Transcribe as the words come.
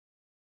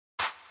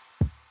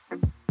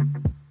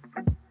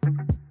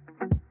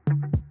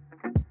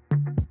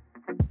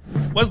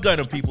What's going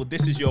on, people?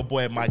 This is your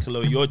boy Michael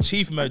O, your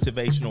Chief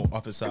Motivational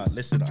Officer.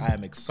 Listen, I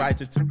am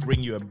excited to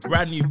bring you a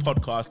brand new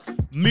podcast,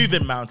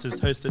 Moving Mountains,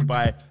 hosted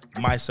by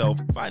myself.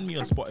 Find me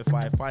on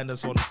Spotify, find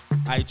us on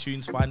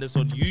iTunes, find us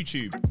on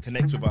YouTube.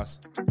 Connect with us,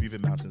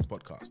 Moving Mountains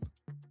Podcast.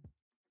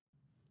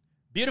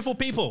 Beautiful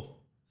people,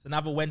 it's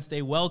another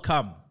Wednesday.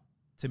 Welcome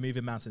to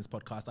Moving Mountains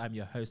Podcast. I'm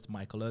your host,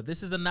 Michael O.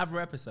 This is another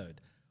episode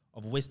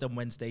of Wisdom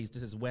Wednesdays.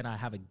 This is when I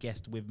have a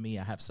guest with me.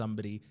 I have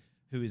somebody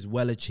who is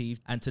well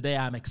achieved. And today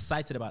I'm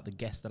excited about the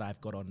guest that I've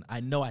got on. I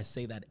know I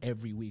say that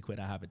every week when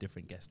I have a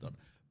different guest on,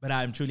 but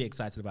I'm truly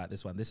excited about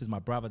this one. This is my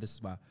brother. This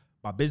is my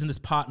business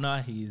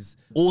partner. He's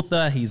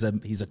author. He's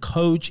a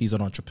coach. He's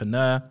an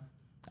entrepreneur.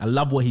 I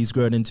love what he's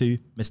grown into.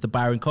 Mr.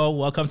 Byron Cole,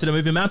 welcome to the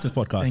Moving Mountains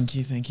Podcast.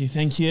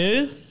 Thank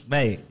you.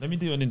 Mate. Let me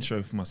do an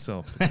intro for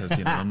myself because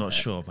I'm not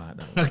sure about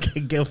that one. Okay,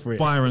 go for it.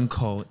 Byron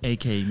Cole,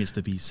 aka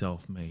Mr. B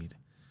Self-Made.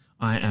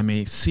 I am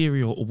a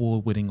serial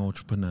award-winning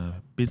entrepreneur,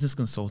 business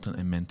consultant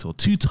and mentor,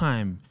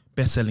 2-time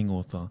best-selling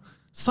author,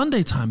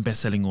 Sunday time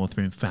best-selling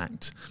author, in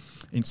fact,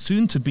 and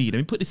soon to be, let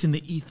me put this in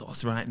the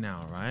ethos right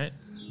now, right?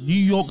 New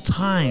York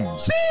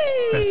Times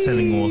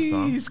best-selling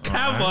author.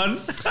 Come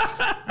on.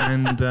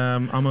 And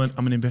I'm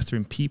an investor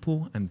in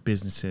people and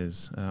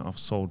businesses. I've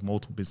sold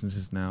multiple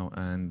businesses now,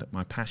 and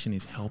my passion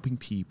is helping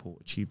people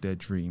achieve their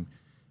dream,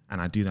 and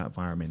I do that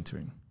via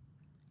mentoring.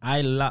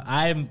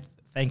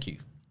 Thank you.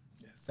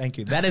 Thank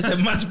you. That is a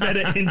much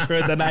better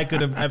intro than I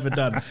could have ever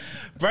done.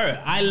 Bro,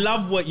 I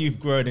love what you've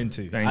grown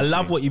into. I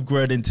love what you've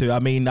grown into. I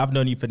mean, I've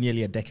known you for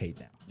nearly a decade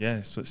now. Yeah,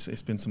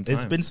 it's been some time.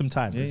 It's been some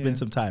time. Yeah, it's been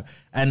some time.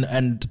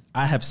 And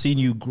I have seen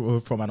you grow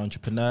from an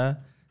entrepreneur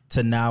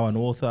to now an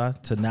author,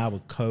 to now a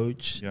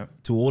coach,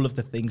 to all of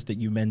the things that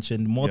you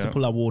mentioned,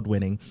 multiple award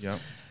winning. Yeah.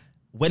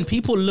 When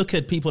people look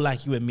at people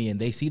like you and me and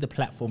they see the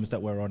platforms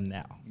that we're on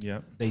now,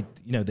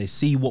 they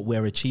see what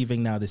we're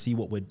achieving now, they see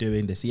what we're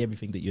doing, they see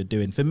everything that you're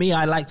doing. For me,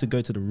 I like to go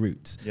to the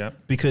roots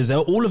because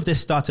all of this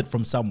started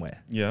from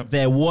somewhere. Yeah.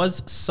 There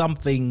was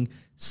something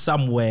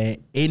somewhere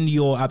in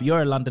you're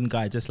a London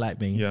guy just like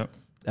me. Yeah.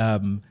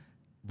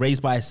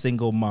 Raised by a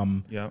single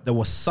mum. Yeah. There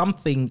was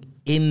something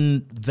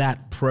in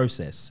that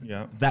process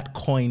that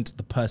coined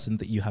the person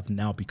that you have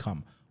now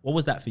become. What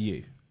was that for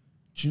you?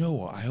 Do you know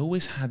what? I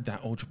always had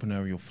that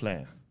entrepreneurial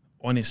flair,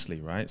 honestly,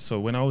 right? So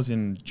when I was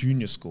in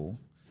junior school,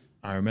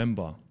 I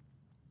remember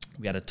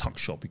we had a tuck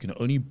shop. You can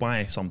only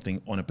buy something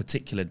on a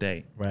particular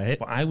day. Right.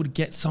 But I would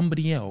get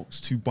somebody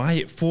else to buy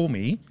it for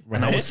me,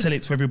 and I would sell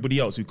it to everybody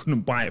else who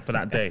couldn't buy it for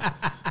that day.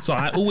 So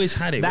I always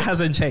had it. That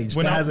hasn't changed.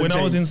 When I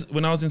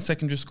was in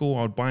secondary school,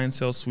 I would buy and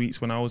sell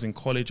sweets. When I was in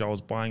college, I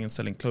was buying and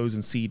selling clothes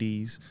and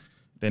CDs.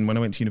 Then when I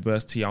went to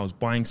university, I was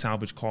buying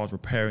salvage cars,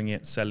 repairing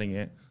it, selling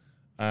it.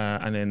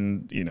 And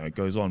then, it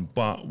goes on.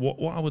 But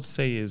what I would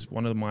say is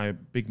one of my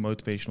big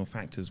motivational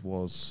factors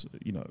was,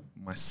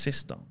 my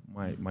sister,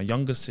 my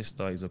younger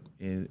sister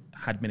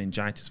had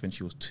meningitis when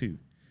she was 2.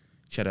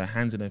 She had her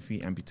hands and her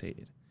feet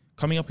amputated.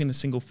 Coming up in a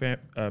single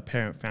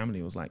parent family,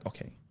 it was like,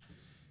 okay,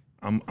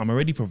 I'm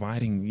already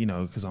providing,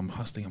 because I'm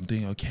hustling, I'm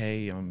doing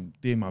okay, I'm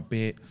doing my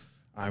bit.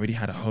 I already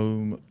had a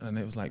home, and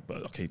it was like,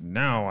 but okay,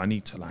 now I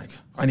need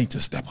to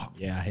step up.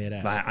 Yeah, I hear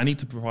that. Like, I need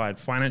to provide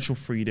financial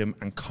freedom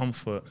and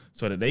comfort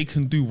so that they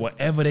can do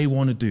whatever they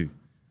want to do.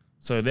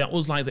 So that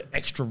was like the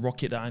extra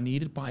rocket that I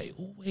needed. But I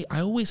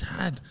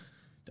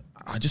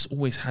just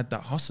always had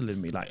that hustle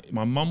in me. Like,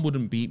 my mum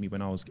wouldn't beat me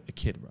when I was a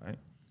kid, right?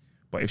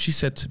 But if she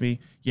said to me,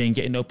 "You ain't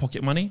getting no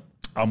pocket money,"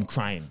 I'm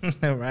crying.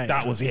 Right.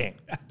 That was it.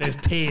 There's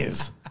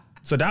tears.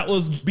 So that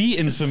was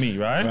beatings for me,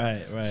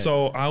 right? Right.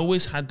 So I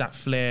always had that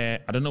flair.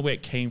 I don't know where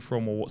it came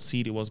from or what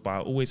seed it was, but I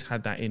always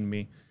had that in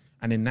me.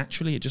 And then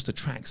naturally, it just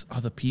attracts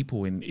other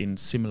people in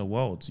similar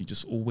worlds. You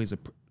just always,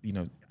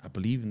 I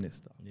believe in this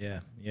stuff.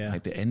 Yeah.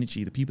 Like the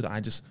energy, the people that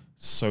I just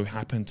so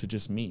happen to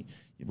just meet.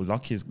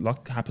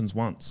 Luck happens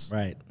once.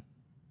 Right.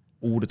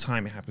 All the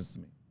time it happens to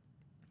me.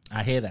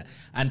 I hear that.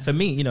 And for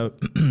me,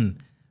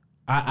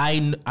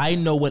 I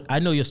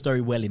know your story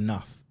well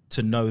enough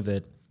to know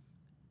that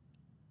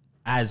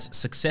as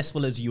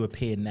successful as you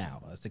appear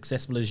now, as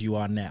successful as you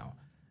are now,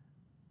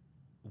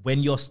 when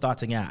you're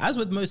starting out, as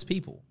with most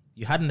people,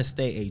 you had an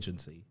estate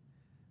agency.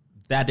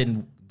 That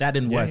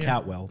didn't work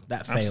out well.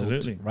 That failed.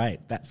 Absolutely. Right.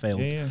 That failed.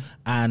 Yeah.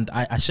 And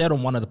I shared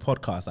on one of the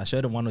podcasts, I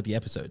shared on one of the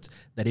episodes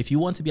that if you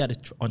want to be an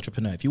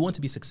entrepreneur, if you want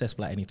to be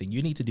successful at anything,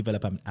 you need to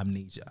develop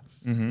amnesia,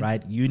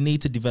 right? You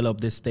need to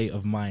develop this state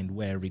of mind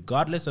where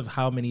regardless of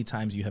how many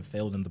times you have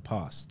failed in the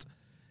past,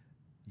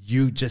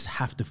 you just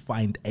have to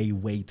find a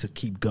way to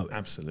keep going.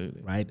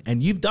 Absolutely. Right.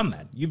 And you've done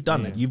that. You've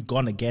done that. You've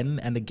gone again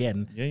and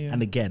again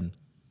and again.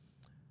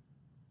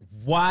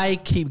 Why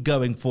keep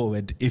going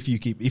forward if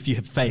you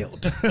have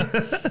failed?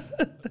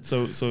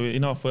 So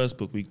in our first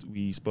book,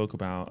 we spoke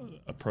about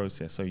a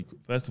process. So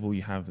first of all,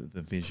 you have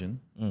the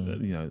vision,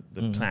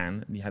 the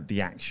plan, and you have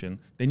the action.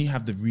 Then you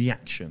have the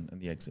reaction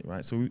and the exit,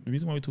 right? So the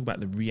reason why we talk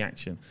about the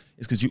reaction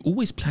is because you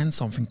always plan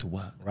something to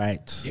work.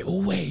 Right. It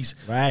always.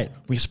 Right.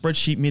 We're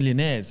spreadsheet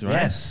millionaires, right?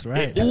 Yes,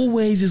 right. It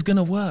always is going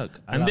to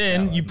work. And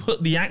then you one.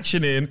 put the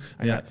action in,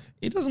 and you're like,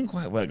 it doesn't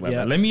quite work like Yeah.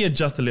 that. Let me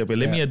adjust a little bit.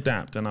 Let Yeah. me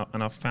adapt. And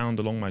I've found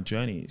along my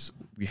journeys,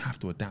 we have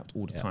to adapt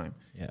all the time.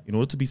 Yeah. In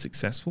order to be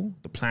successful,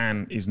 the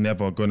plan is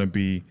never going to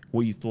be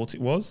what you thought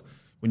it was.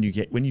 When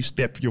you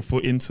step your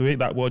foot into it,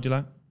 that world, you're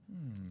like,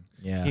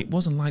 Yeah. it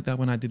wasn't like that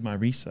when I did my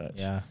research.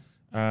 Yeah.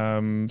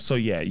 So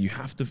yeah, you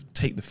have to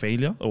take the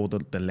failure or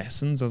the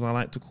lessons, as I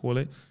like to call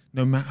it.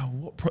 No matter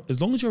what,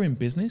 as long as you're in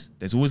business,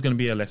 there's always going to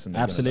be a lesson.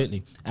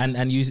 Absolutely.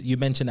 And you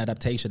mentioned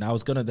adaptation.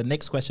 The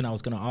next question I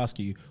was gonna ask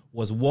you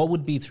was, what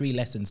would be 3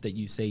 lessons that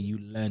you say you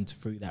learned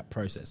through that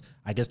process?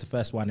 I guess the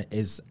first one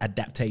is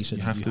adaptation.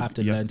 You have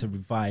to learn to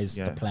revise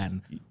the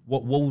plan.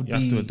 What would you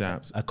have to be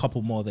adapt. a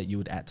couple more that you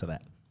would add to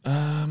that?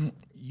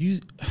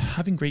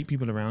 Having great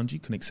people around you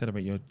can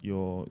accelerate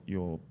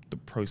the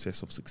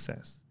process of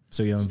success.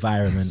 So your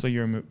environment. So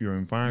your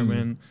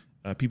environment,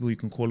 people you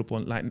can call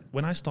upon. Like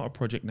when I start a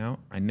project now,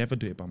 I never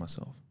do it by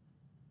myself.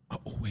 I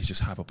always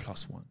just have a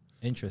 +1.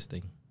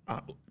 Interesting.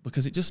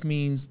 Because it just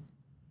means,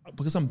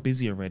 because I'm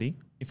busy already,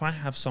 if I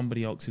have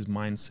somebody else's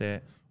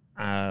mindset,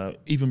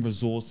 even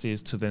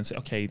resources to then say,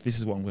 okay, this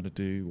is what I'm going to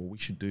do or we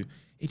should do,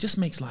 it just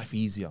makes life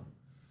easier.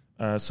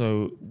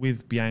 So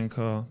with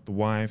Bianca, the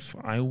wife,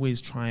 I always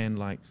try and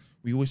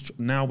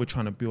now we're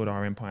trying to build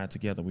our empire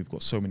together. We've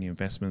got so many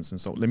investments,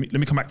 and so let me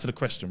come back to the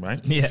question, right?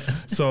 Yeah.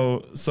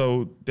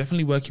 So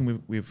definitely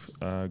working with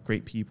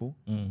great people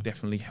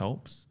definitely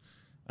helps.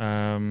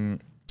 You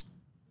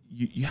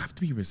have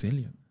to be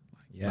resilient.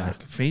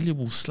 Like failure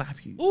will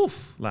slap you.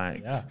 Oof.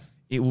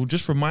 It will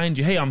just remind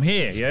you, hey, I'm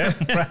here. Yeah.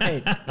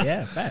 Right.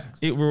 Yeah. Facts.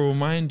 It will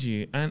remind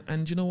you,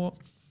 and you know what?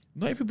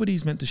 Not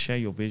everybody's meant to share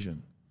your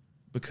vision.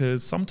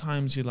 Because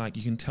sometimes you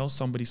can tell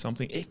somebody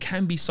something. It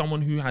can be someone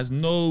who has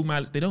no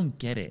malice. They don't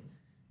get it.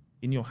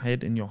 In your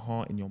head, in your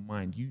heart, in your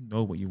mind, you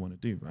know what you want to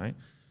do, right?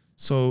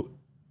 So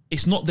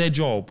it's not their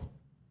job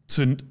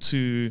to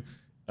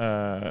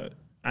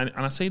and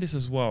I say this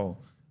as well,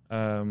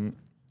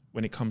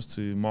 when it comes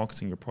to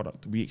marketing your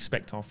product. We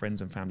expect our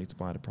friends and family to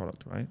buy the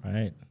product, right?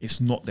 Right. It's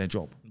not their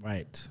job.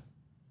 Right.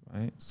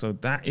 So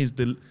that's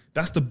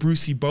the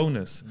Brucey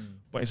bonus.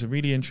 But it's a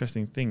really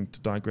interesting thing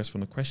to digress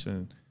from the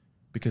question.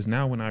 Because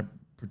now when I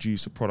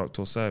produce a product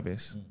or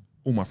service,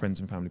 all my friends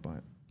and family buy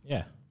it.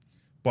 Yeah.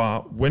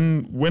 But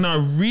when I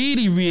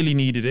really, really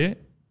needed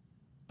it,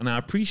 and I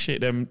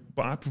appreciate them,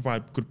 but I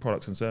provide good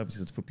products and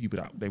services for people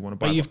that they want to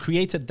buy. But you've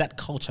created that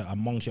culture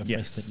amongst your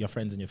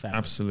friends and your family.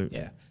 Absolutely.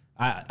 Yeah.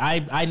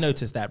 I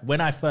noticed that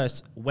when I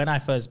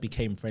first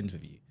became friends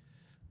with you,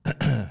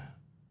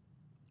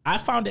 I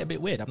found it a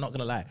bit weird. I'm not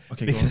gonna lie.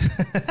 Okay, go on.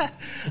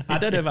 I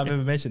don't know if I've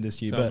ever mentioned this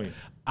to you, but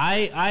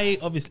I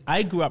obviously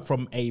I grew up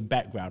from a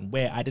background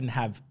where I didn't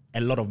have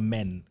a lot of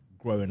men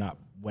growing up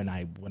when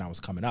I was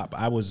coming up.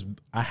 I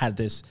had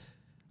this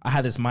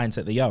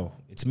mindset that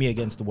it's me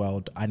against the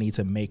world. I need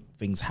to make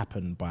things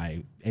happen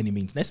by any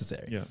means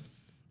necessary. Yeah.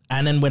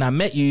 And then when I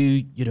met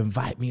you, you'd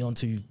invite me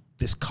onto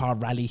this car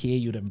rally here.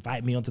 You'd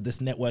invite me onto this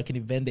networking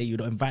event there.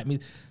 You'd invite me.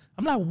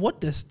 I'm like, what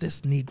does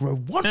this Negro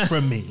want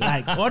from me?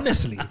 Like,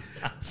 honestly,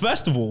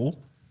 first of all,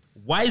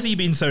 why is he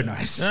being so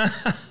nice?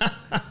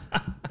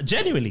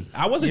 Genuinely,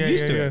 I wasn't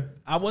used to it.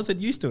 I wasn't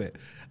used to it.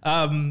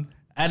 And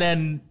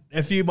then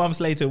a few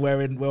months later,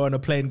 we're on a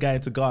plane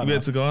going to Ghana.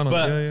 We're to Ghana.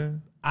 But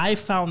I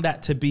found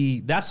that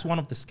that's one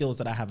of the skills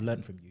that I have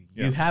learned from you.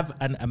 Yeah. You have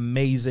an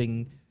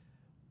amazing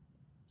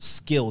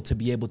skill to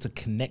be able to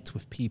connect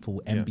with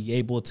people and be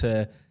able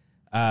to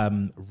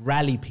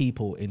rally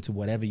people into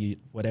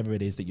whatever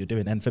it is that you're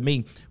doing. And for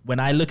me, when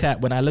I look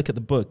at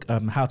the book,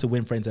 How to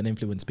Win Friends and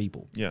Influence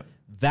People,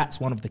 that's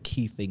one of the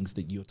key things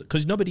that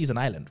because nobody's an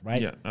island,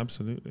 right? Yeah,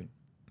 absolutely.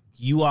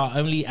 You are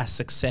only as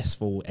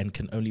successful and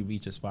can only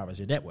reach as far as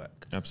your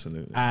network.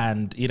 Absolutely.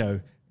 And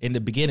in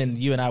the beginning,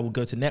 you and I would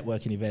go to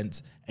networking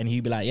events, and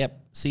he'd be like, "Yep,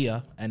 see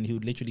ya," and he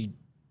would literally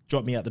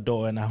drop me out the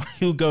door, and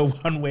he'll go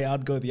one way,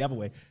 I'd go the other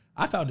way.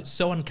 I found it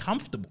so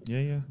uncomfortable.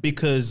 Yeah.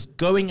 Because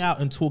going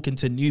out and talking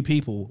to new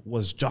people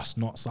was just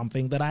not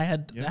something that I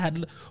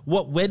had.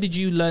 Where did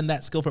you learn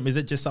that skill from? Is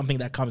it just something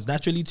that comes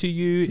naturally to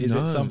you? Is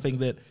it something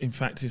that? In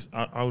fact,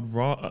 I would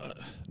rather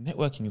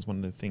networking is one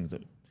of the things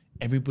that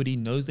everybody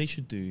knows they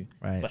should do,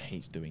 but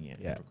hates doing it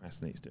and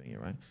procrastinates doing it.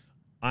 Right.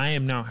 I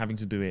am now having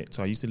to do it.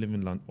 So I used to live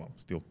in London. Well,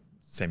 still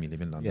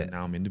semi-live in London.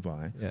 Now I'm in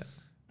Dubai. Yeah.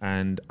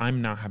 And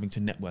I'm now having to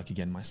network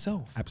again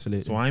myself.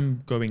 Absolutely. So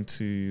I'm going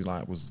to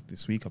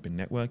this week I've been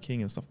networking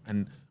and stuff,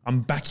 and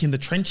I'm back in the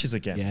trenches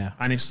again. Yeah.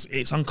 And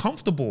it's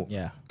uncomfortable.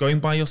 Yeah. Going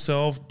by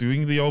yourself,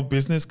 doing the old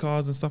business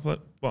cards and stuff like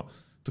that. But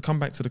to come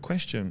back to the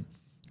question,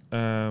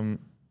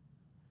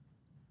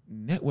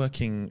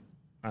 networking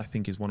I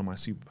think is one of my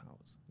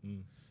superpowers.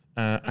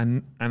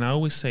 And I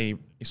always say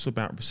it's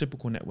about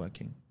reciprocal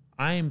networking.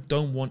 I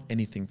don't want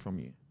anything from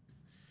you.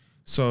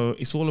 So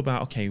it's all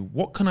about, okay,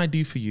 what can I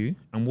do for you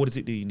and what is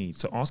it that you need?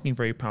 So asking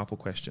very powerful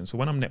questions. So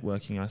when I'm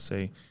networking, I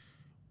say,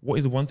 what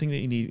is the one thing that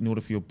you need in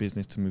order for your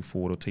business to move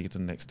forward or take it to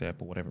the next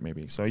step or whatever it may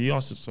be? So you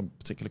ask some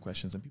particular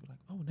questions and people are like,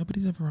 oh,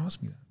 nobody's ever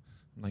asked me that.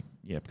 I'm like,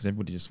 yeah, because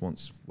everybody just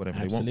wants whatever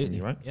they want from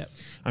you, right? Yep.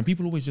 And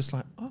people always just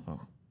like, oh,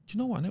 you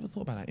know what? I never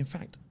thought about that. In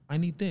fact, I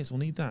need this or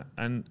need that.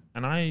 And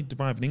I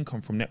derive an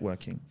income from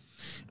networking.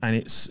 And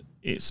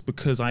it's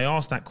because I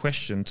asked that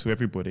question to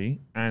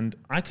everybody, and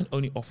I can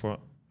only offer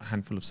a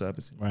handful of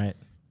services. Right.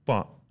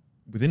 But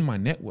within my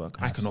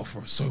network, I can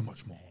offer so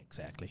much more.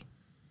 Exactly.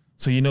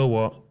 So you know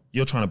what?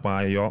 You're trying to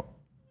buy a yacht.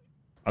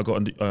 I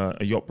got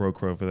a yacht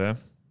broker over there.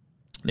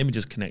 Let me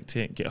just connect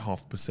it, get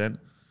 0.5%.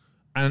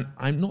 And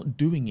I'm not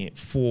doing it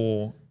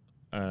for,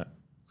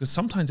 because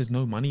sometimes there's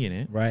no money in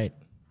it. Right.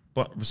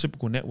 But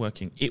reciprocal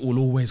networking, it will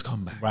always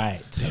come back.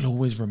 Right. They'll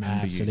always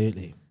remember you.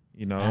 Absolutely.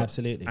 You know?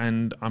 Absolutely.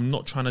 And I'm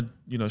not trying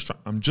to,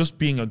 I'm just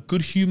being a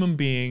good human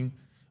being,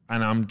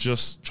 and I'm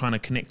just trying to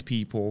connect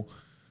people.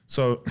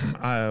 So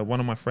one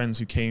of my friends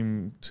who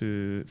came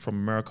from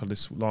America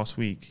this last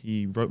week,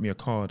 he wrote me a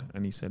card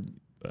and he said,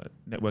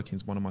 networking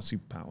is one of my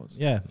superpowers.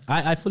 Yeah,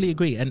 I fully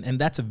agree. And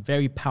that's a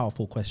very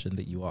powerful question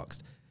that you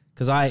asked.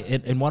 Because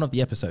in one of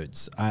the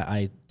episodes,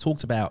 I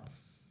talked about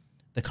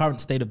the current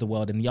state of the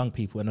world and young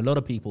people, and a lot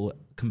of people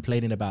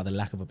complaining about the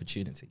lack of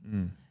opportunity.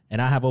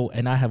 And I have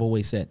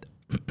always said,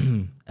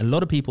 a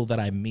lot of people that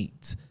I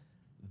meet,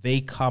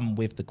 they come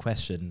with the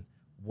question,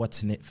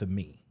 what's in it for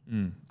me?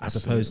 As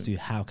opposed to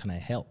how can I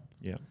help?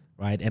 Yeah.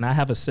 Right. And I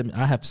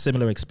have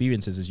similar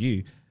experiences as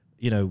you.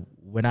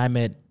 When I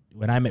met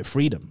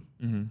Freedom,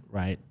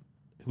 right,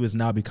 who has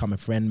now become a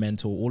friend,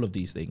 mentor, all of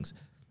these things.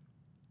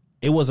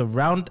 It was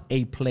around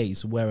a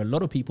place where a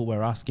lot of people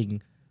were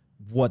asking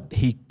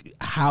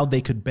how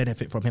they could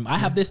benefit from him. I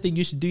have this thing,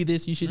 you should do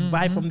this, you should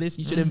buy from this,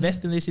 you should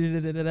invest in this,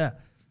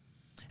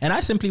 And I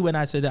simply, when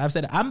I said that, I've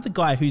said, I'm the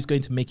guy who's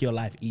going to make your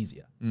life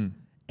easier.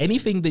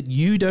 Anything that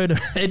you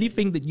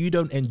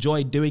don't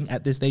enjoy doing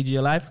at this stage of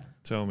your life,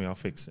 tell me, I'll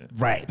fix it.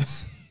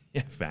 Right.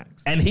 Yeah,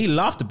 facts. And he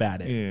laughed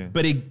about it. Yeah.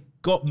 But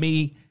it got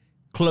me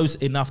close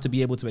enough to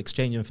be able to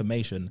exchange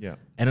information. Yeah.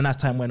 And then as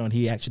time went on,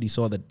 he actually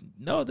saw that,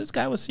 no, this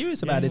guy was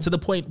serious about it, to the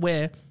point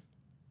where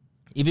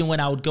even when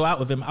I would go out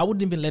with him, I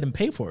wouldn't even let him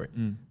pay for it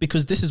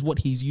because this is what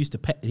he's used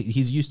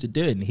to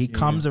doing. He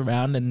comes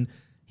around and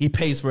he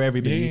pays for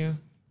everybody. Yeah.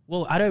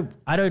 Well, I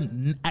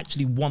don't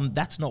actually want,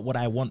 that's not what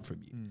I want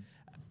from you.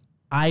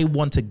 I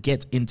want to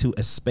get into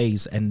a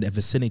space and a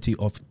vicinity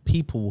of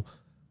people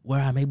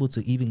where I'm able to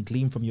even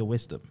glean from your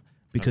wisdom.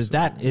 Because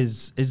that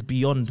is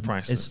beyond,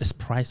 it's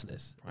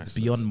priceless. It's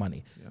beyond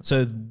money. Yeah.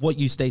 So what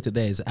you stated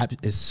there is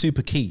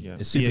super key. Yeah.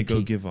 It's super key.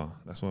 Go-giver.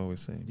 That's what I always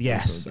say.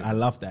 Yes, I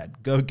love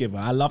that. Go-giver.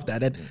 I love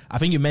that. And I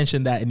think you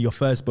mentioned that in your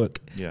first book,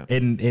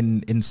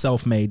 in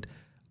Self-Made.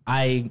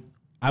 I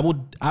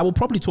will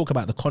probably talk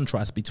about the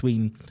contrast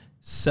between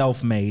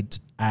Self-Made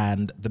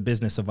and the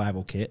Business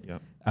Survival Kit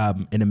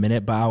in a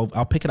minute, but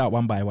I'll pick it out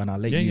one by one. I'll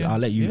let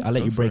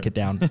you break it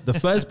down. The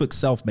first book,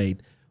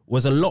 Self-Made,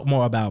 was a lot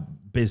more about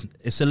business.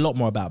 It's a lot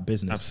more about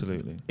business.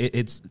 Absolutely.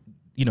 It's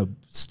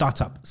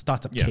startup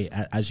kit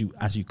as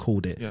you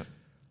called it. Yeah.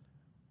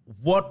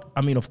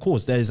 Of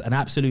course, there's an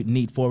absolute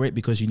need for it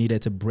because you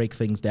needed to break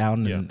things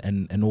down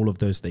and all of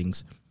those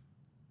things.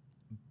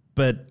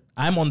 But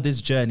I'm on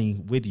this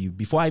journey with you.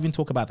 Before I even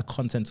talk about the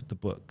content of the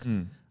book,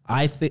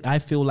 I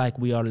feel like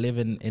we are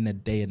living in a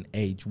day and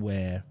age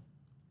where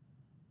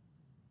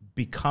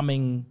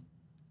becoming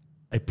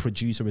a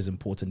producer is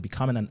important.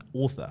 Becoming an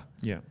author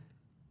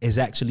is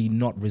actually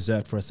not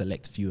reserved for a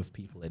select few of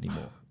people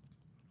anymore.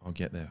 I'll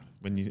get there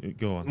when you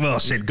go on. Well,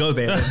 shit, go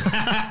there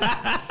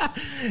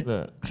then.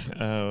 Look,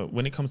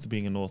 when it comes to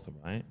being an author,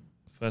 right?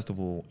 First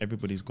of all,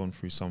 everybody's gone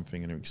through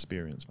something in their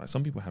experience, right?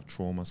 Some people have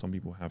trauma. Some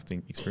people have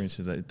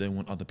experiences that they don't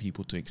want other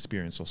people to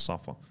experience or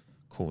suffer.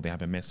 Cool, they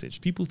have a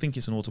message. People think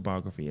it's an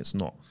autobiography. It's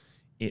not.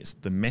 It's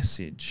the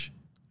message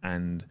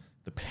and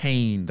the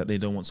pain that they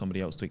don't want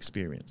somebody else to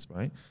experience,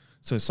 right?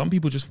 So some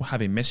people just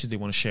have a message they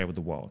want to share with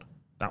the world.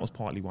 That was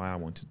partly why I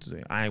wanted to do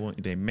it. I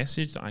wanted a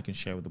message that I can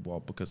share with the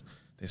world because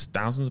there's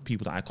thousands of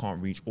people that I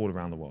can't reach all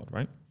around the world,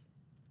 right?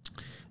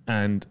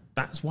 And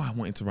that's why I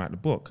wanted to write the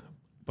book.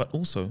 But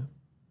also,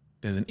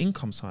 there's an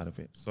income side of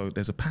it. So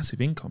there's a passive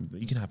income that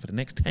you can have for the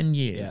next 10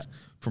 years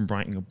from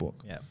writing a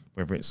book,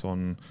 whether it's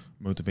on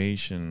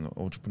motivation,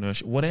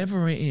 entrepreneurship,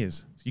 whatever it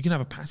is. So you can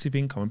have a passive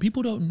income. And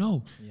people don't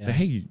know that,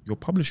 hey, your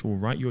publisher will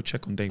write you a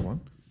check on day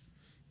one.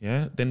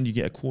 Yeah. Then you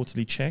get a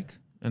quarterly check.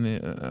 And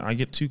I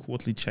get 2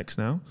 quarterly checks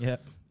now. Yeah.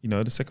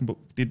 The second book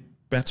did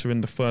better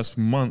in the first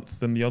month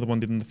than the other one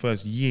did in the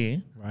first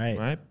year.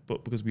 Right.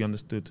 But because we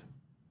understood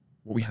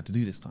what we had to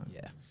do this time.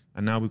 Yeah.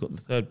 And now we've got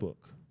the third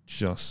book.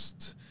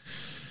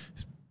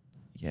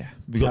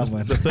 We got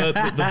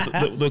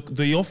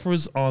the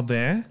offers are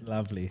there.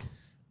 Lovely.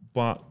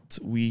 But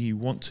we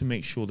want to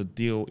make sure the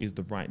deal is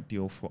the right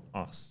deal for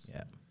us.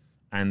 Yeah.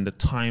 And the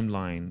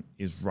timeline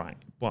is right.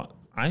 But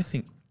I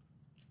think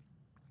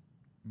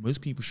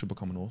most people should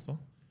become an author.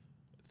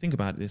 Think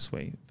about it this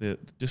way.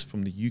 Just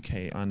from the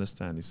UK, I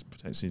understand it's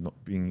potentially not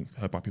being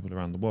heard by people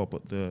around the world,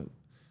 but the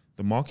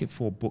market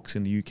for books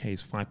in the UK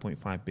is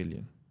 5.5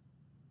 billion.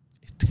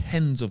 It's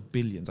tens of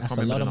billions. That's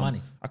a lot of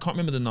money. I can't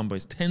remember the number.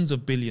 It's tens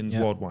of billions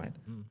worldwide,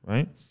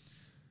 right?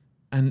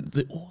 And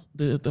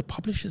the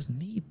publishers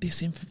need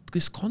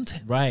this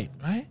content. Right.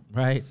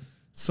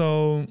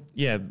 So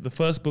yeah, the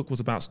first book was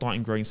about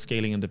starting, growing,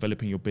 scaling, and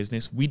developing your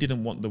business. We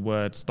didn't want the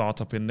word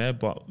startup in there,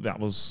 but that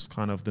was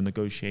kind of the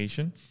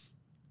negotiation,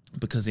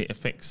 because it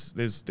affects,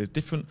 there's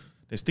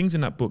things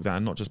in that book that are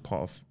not just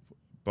part of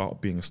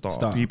about being a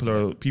startup.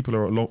 People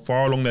are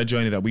far along their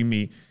journey that we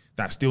meet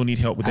that still need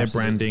help with their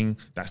branding,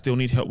 that still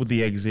need help with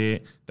the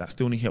exit, that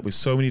still need help with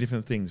so many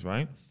different things,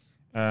 right?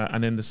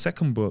 And then the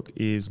second book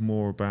is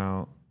more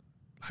about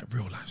like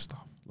real life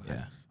stuff. Like,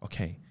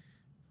 okay,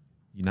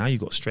 now you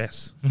got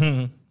stress.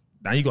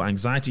 Now you got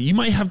anxiety. You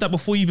might have that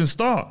before you even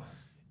start.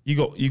 You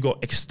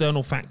got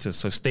external factors,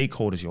 so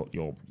stakeholders,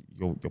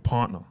 your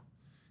partner,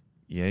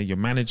 your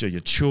manager,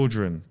 your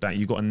children, that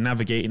you got to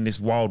navigate in this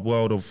wild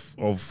world of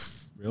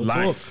real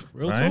life.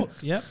 Real talk.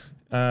 Yep.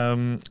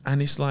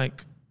 And it's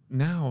like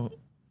now,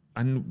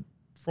 and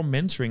from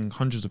mentoring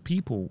hundreds of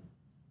people,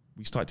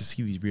 we start to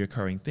see these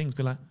reoccurring things.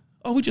 Be like,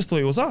 oh, we just thought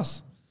it was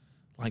us.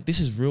 Like, this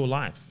is real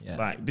life. Yeah.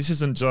 Like, this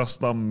isn't just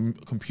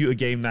computer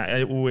game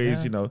that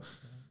always,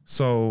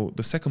 So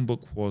the second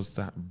book was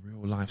that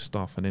real life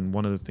stuff. And then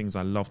one of the things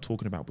I love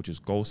talking about, which is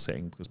goal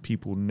setting, because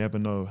people never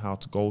know how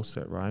to goal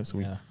set, right?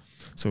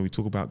 So we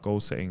talk about goal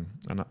setting.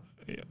 And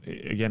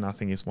again, I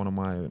think it's one of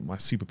my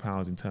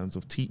superpowers in terms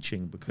of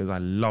teaching, because I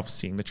love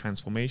seeing the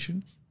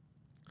transformation.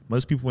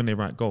 Most people, when they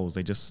write goals,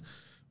 they just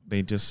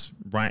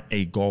write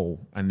a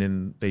goal and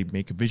then they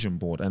make a vision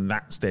board, and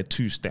that's their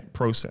 2-step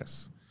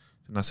process.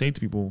 And I say to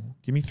people,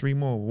 give me 3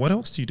 more. What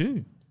else do you do?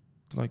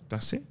 They're like,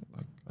 that's it.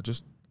 Like,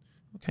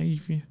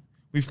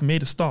 we've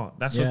made a start.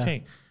 That's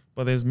okay.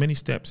 But there's many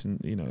steps in,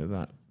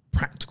 that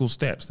practical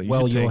steps that you should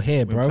take. Well, you're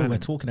here, bro. We're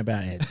talking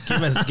about it.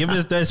 Give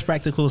us those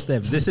practical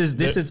steps. This is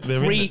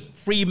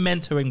free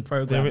mentoring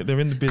program. They're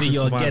in the business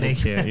you're getting.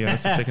 Yeah,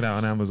 so check it out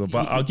on Amazon.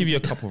 But I'll give you a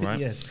couple, right?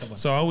 Yes, come on.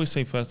 So I always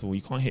say, first of all,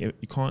 you can't hit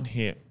a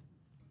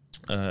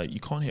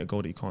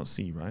goal that you can't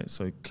see, right?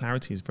 So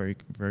clarity is very,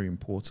 very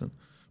important.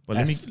 But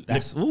let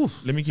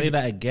me say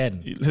that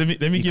again. Let me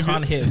give you. You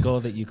can't hit a goal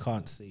that you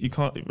can't see. You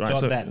can't. Right.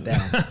 Jot that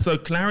down. So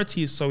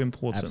clarity is so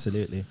important.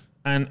 Absolutely.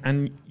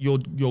 And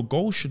your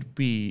goal should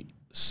be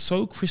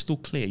so crystal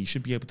clear. You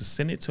should be able to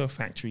send it to a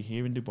factory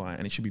here in Dubai,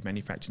 and it should be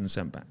manufactured and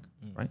sent back.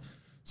 Right.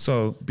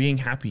 So being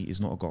happy is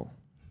not a goal.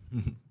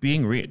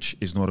 Being rich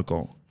is not a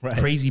goal. Right.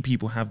 Crazy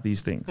people have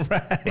these things.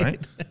 Right.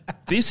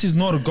 This is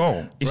not a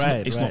goal.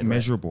 It's not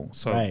measurable.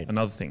 So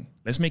another thing,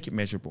 let's make it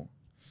measurable.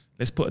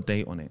 Let's put a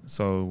date on it.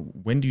 So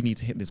when do you need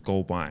to hit this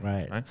goal by?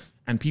 Right?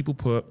 And people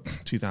put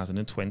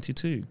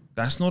 2022.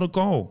 That's not a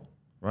goal,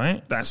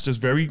 right? That's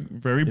just very,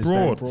 very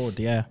broad. Very broad,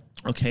 yeah.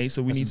 Okay,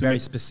 so we need to be very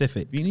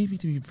specific. We need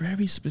to be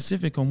very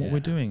specific on what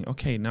we're doing.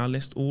 Okay, now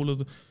let's one of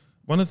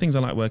the things I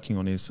like working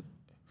on is,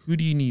 who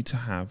do you need to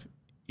have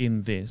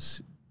in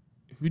this?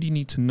 Who do you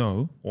need to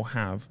know or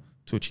have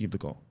to achieve the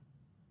goal?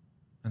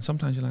 And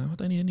sometimes you're like, I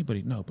don't need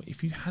anybody. No, but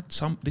if you had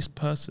this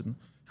person,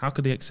 how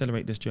could they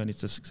accelerate this journey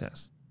to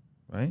success?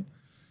 Right?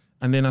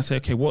 And then I say,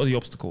 okay, what are the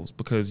obstacles?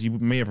 Because you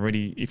may have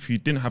already, if you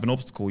didn't have an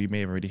obstacle, you may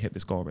have already hit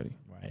this goal already.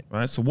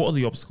 Right? So what are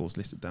the obstacles?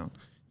 List it down.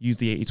 Use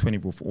the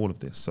 80-20 rule for all of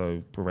this.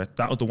 So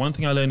that was the one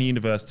thing I learned in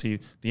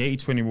university. The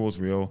 80-20 rule is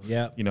real.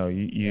 Yeah.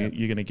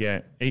 You're going to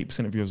get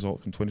 8% of your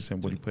result from 20%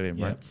 of what you put in,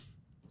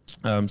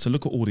 right? So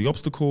look at all the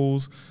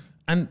obstacles.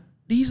 And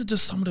these are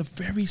just some of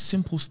the very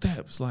simple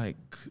steps that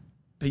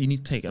you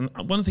need to take. And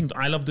one of the things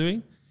I love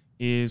doing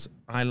is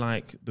I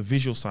like the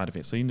visual side of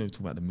it. So, talk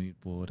about the mood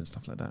board and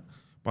stuff like that.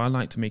 But I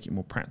like to make it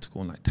more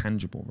practical and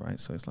tangible, right?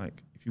 So it's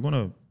like, if you want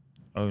to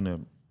own a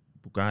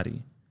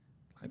Bugatti,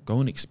 go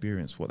and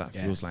experience what that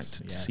feels like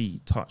to see,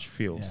 touch,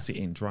 feel, sit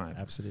in, drive.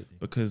 Absolutely.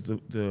 Because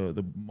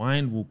the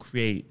mind will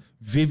create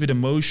vivid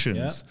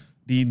emotions,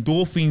 the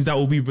endorphins that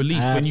will be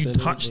released when you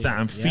touch that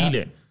and feel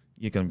it.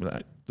 You're going to be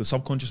like, the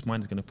subconscious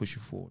mind is going to push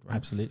you forward. Right?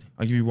 Absolutely.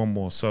 I'll give you one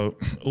more. So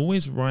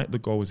always write the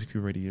goal as if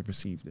you already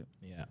received it.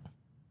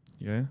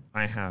 Yeah,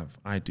 I have,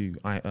 I do,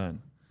 I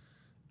earn.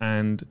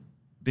 And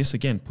this,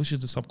 again, pushes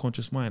the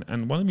subconscious mind.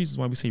 And one of the reasons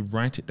why we say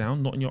write it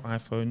down, not on your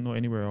iPhone, not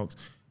anywhere else,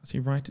 I say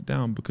write it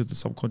down, because the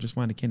subconscious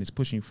mind, again, is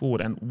pushing you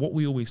forward. And what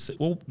we always say,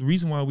 the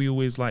reason why we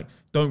always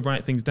don't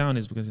write things down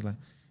is because you're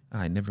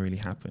it never really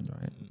happened,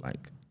 right?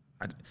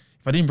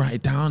 If I didn't write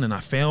it down and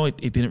I failed,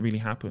 it didn't really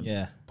happen.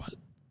 Yeah. But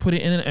put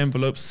it in an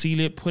envelope,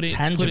 seal it, put it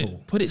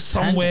tangible. Put it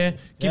somewhere,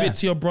 give it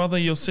to your brother,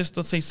 your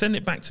sister, say, send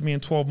it back to me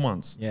in 12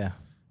 months. Yeah.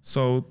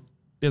 So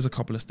there's a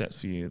couple of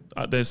steps for you.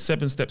 There's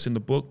 7 steps in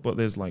the book, but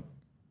there's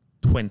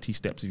 20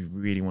 steps if you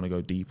really want to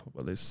go deeper.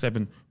 But there's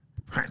 7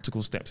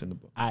 practical steps in the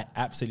book. I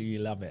absolutely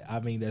love it. I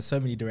mean, there's so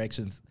many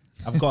directions.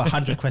 I've got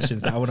 100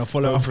 questions that I want to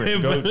follow up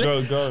with.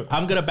 Go.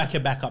 I'm going to back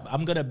it back up.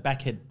 I'm going to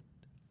back it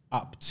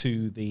up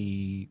to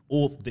the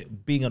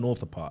being an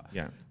author part.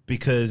 Yeah.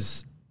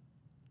 Because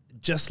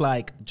just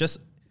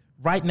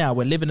right now,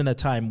 we're living in a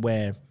time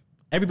where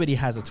everybody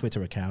has a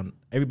Twitter account.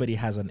 Everybody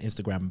has an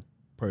Instagram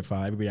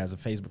profile. Everybody has a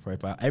Facebook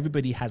profile.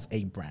 Everybody has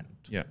a brand.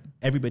 Yeah.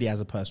 Everybody has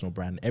a personal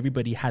brand.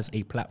 Everybody has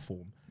a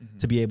platform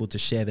to be able to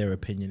share their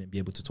opinion and be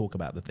able to talk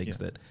about the things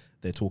that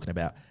they're talking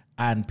about.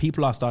 And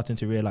people are starting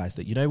to realize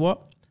that, you know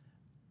what?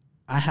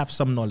 I have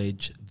some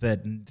knowledge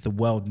that the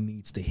world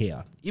needs to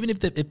hear, even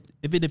if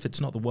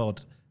it's not the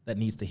world that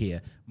needs to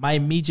hear, my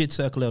immediate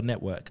circle of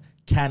network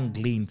can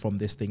glean from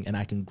this thing, and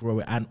I can grow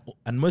it,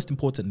 and most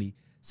importantly,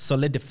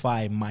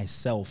 solidify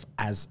myself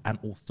as an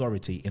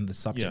authority in the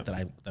subject that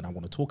I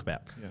want to talk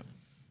about. Yeah.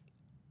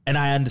 And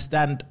I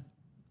understand,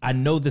 I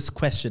know this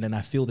question, and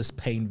I feel this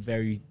pain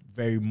very,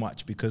 very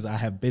much because I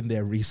have been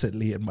there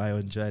recently in my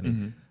own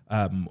journey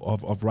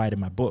of writing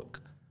my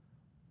book.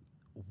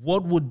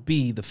 What would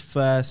be the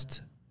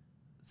first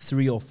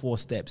 3 or 4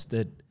 steps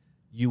that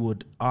you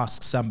would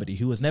ask somebody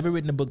who has never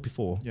written a book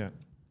before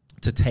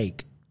to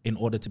take in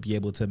order to be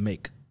able to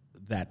make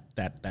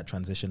that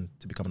transition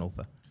to become an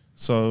author?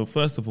 So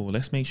first of all,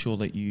 let's make sure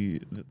that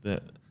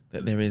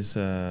that there is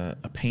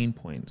a pain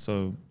point.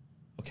 So,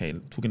 okay,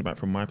 talking about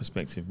from my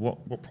perspective,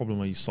 what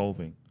problem are you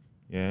solving?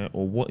 Yeah,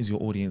 or what is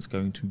your audience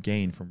going to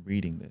gain from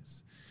reading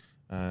this?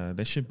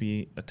 There should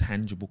be a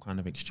tangible kind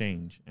of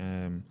exchange,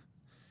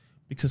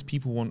 because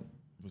people want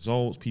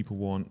results. People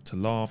want to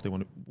laugh. They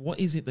want. What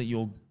is it that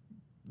you're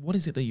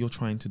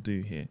trying to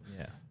do here?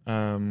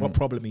 Yeah. What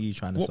problem are you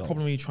trying to solve? What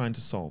problem are you trying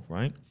to solve?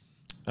 Right.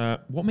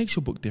 What makes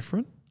your book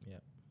different?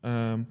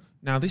 Yeah.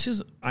 Now,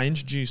 I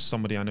introduced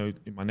somebody I know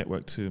in my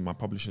network to my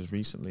publishers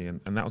recently,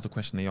 and that was the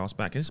question they asked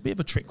back. And it's a bit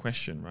of a trick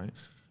question, right?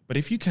 But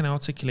if you can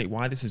articulate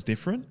why this is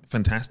different,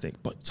 fantastic.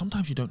 But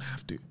sometimes you don't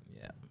have to.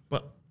 Yeah.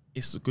 But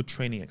it's a good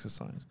training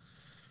exercise.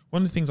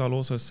 One of the things I'll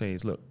also say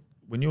is, look,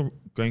 when you're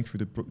going through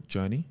the book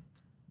journey,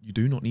 you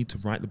do not need to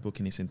write the book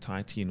in its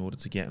entirety in order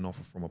to get an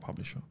offer from a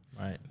publisher.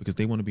 Right. Because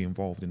they want to be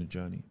involved in the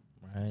journey.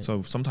 Right.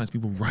 So sometimes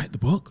people write the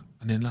book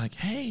and they're like,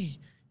 hey,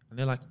 and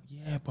they're like,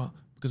 yeah, but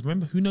because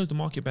remember, who knows the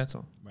market better?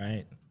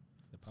 Right.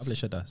 The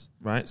publisher does.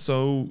 Right.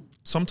 So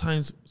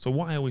sometimes,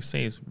 what I always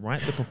say is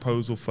write the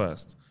proposal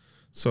first.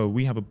 So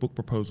we have a book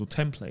proposal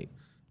template,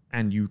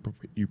 and you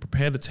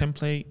prepare the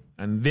template,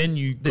 and then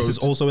you This is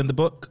also in the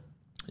book?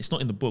 It's not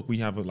in the book. We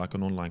have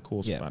an online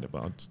course about it,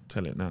 but I'll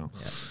tell it now.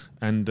 Yeah.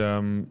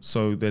 And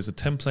so there's a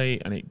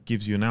template, and it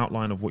gives you an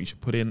outline of what you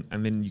should put in,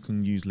 and then you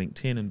can use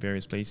LinkedIn and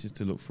various places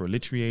to look for a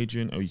literary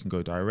agent, or you can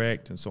go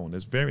direct and so on.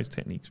 There's various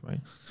techniques,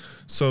 right?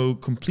 So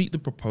complete the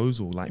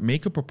proposal. Like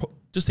make a proposal.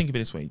 Just think of it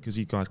this way, because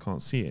you guys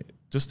can't see it.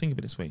 Just think of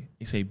it this way.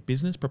 It's a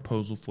business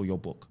proposal for your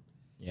book.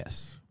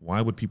 Yes.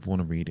 Why would people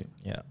want to read it?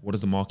 Yeah. What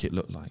does the market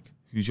look like?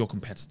 Who's your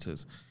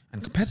competitors?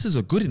 And competitors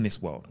are good in this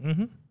world.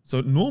 Mm-hmm.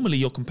 So normally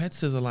your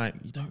competitors are like,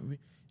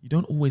 you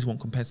don't always want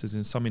competitors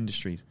in some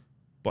industries,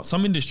 but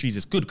some industries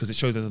is good because it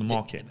shows there's a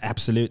market.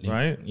 Absolutely.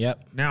 Right?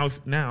 Yep.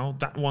 Now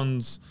that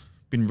one's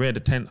been read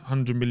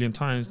 100 million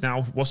times.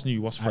 Now what's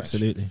new? What's fresh?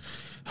 Absolutely.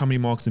 How many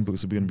marketing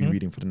books are we going to be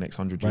reading for the next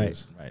 100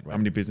 years? Right. How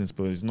many business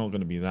books? It's not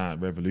going to be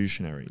that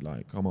revolutionary.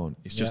 Like, come on.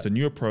 It's just a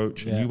new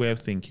approach, a new way of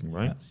thinking,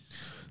 right? Yep.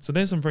 So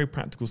there's some very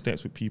practical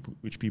steps which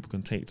people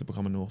can take to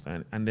become an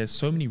author. And there's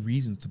so many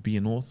reasons to be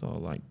an author.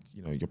 Like,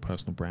 your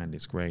personal brand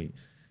is great.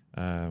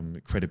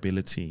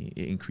 Credibility,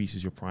 it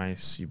increases your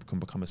price. You can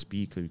become a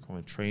speaker, you become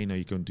a trainer,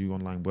 you can do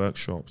online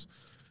workshops.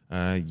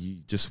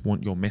 You just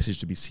want your message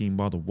to be seen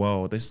by the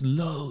world. There's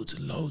loads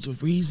and loads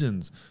of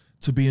reasons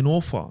to be an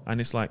author. And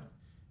it's like,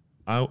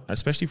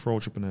 especially for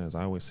entrepreneurs,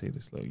 I always say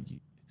this, like,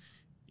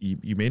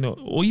 you may not,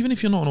 or even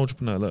if you're not an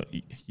entrepreneur, look,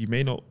 you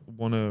may not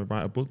want to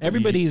write a book.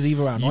 Everybody is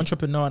either an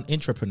entrepreneur and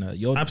intrapreneur.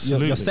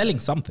 You're selling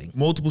something.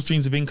 Multiple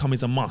streams of income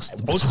is a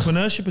must.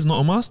 Entrepreneurship is not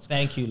a must.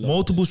 Thank you, Lord.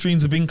 Multiple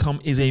streams of income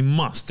is a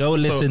must. Go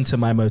listen to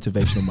my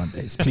Motivational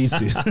Mondays. Please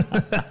do.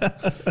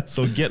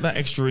 So get that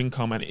extra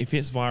income, and if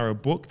it's via a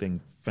book,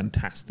 then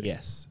fantastic.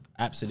 Yes,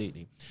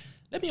 absolutely.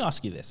 Let me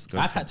ask you this.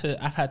 I've had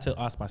to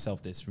ask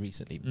myself this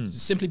recently,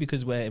 simply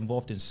because we're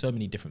involved in so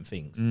many different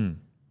things.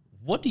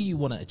 What do you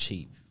want to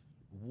achieve?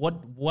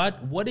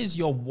 What is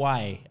your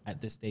why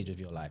at this stage of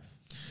your life?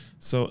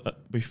 So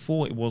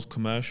before it was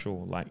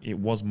commercial, like it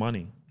was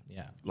money.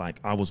 Yeah. Like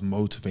I was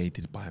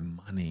motivated by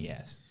money.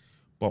 Yes.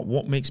 But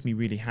what makes me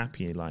really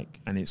happy,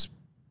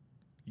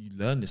 you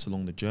learn this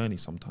along the journey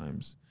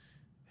sometimes,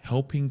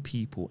 helping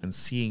people and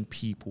seeing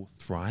people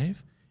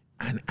thrive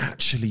and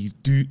actually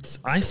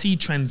I see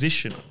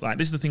transition. Like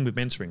this is the thing with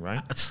mentoring,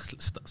 right?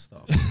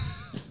 Stop.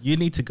 You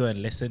need to go and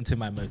listen to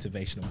my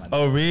Motivational Monday.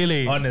 Oh,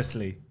 really?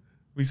 Honestly.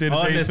 We say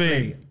the same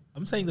thing.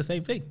 I'm saying the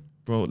same thing.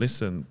 Bro,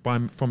 listen,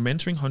 from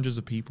mentoring hundreds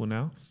of people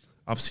now,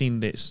 I've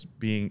seen this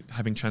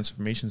having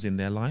transformations in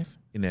their life,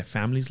 in their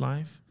family's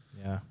life.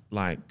 Yeah.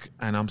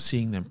 And I'm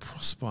seeing them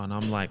prosper, and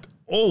I'm like,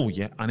 oh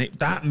yeah. And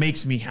that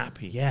makes me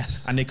happy.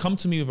 Yes. And they come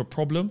to me with a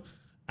problem,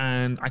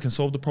 and I can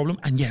solve the problem,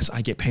 and yes,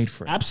 I get paid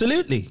for it.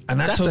 Absolutely. And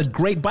that's a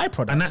great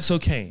byproduct. And that's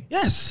okay.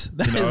 Yes,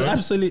 that is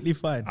absolutely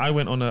fine. I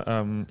went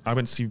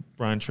to see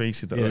Brian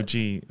Tracy, the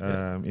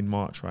OG, in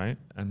March, right?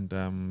 And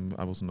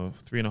I was on a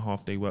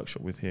 3.5-day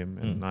workshop with him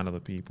and 9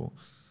 other people.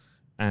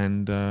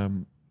 And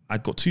I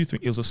got 2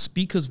 things. It was a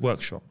speaker's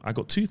workshop. I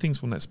got 2 things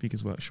from that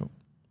speaker's workshop.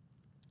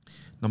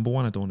 Number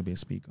 1, I don't want to be a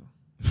speaker.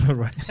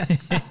 Right.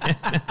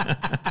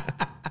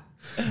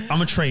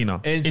 I'm a trainer.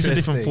 It's a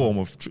different form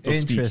of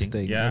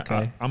speaking. Yeah,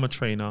 okay. I'm a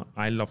trainer.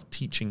 I love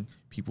teaching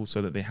people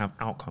so that they have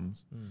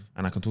outcomes,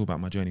 and I can talk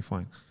about my journey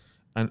fine.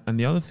 And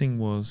the other thing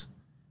was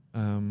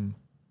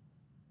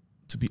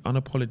to be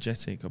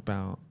unapologetic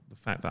about the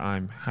fact that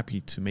I'm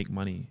happy to make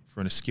money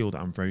for a skill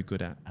that I'm very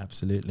good at.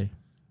 Absolutely.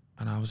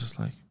 And I was just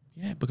like,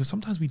 yeah, because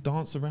sometimes we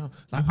dance around.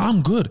 Like,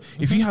 I'm good.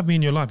 If you have me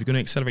in your life, you're going to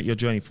accelerate your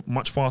journey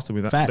much faster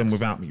than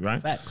without me,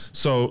 right? Facts.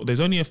 So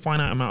there's only a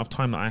finite amount of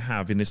time that I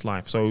have in this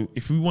life. So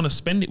if we want to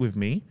spend it with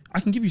me,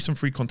 I can give you some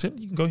free content.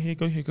 You can go here,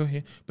 go here, go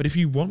here. But if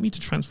you want me to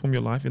transform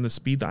your life in the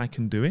speed that I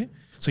can do it,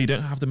 so you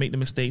don't have to make the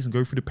mistakes and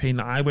go through the pain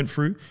that I went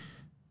through,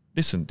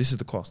 listen, this is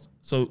the cost.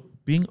 So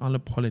being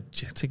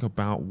unapologetic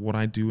about what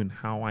I do and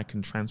how I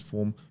can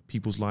transform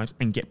people's lives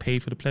and get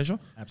paid for the pleasure.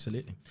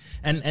 Absolutely.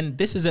 And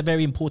this is a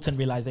very important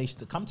realization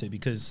to come to,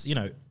 because, you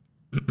know,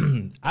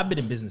 I've been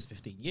in business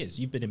 15 years.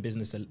 You've been in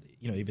business,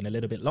 you know, even a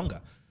little bit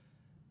longer.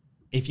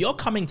 If you're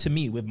coming to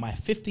me with my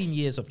 15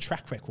 years of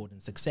track record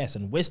and success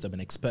and wisdom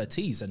and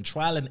expertise and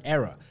trial and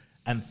error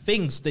and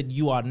things that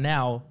you are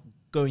now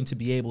going to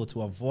be able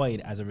to avoid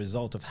as a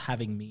result of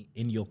having me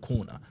in your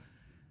corner,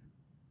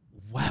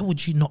 why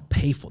would you not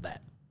pay for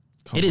that?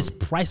 It is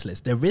priceless.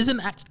 There isn't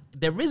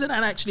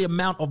an actually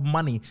amount of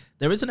money.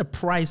 There isn't a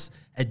price,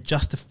 a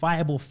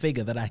justifiable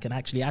figure that I can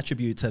actually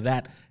attribute to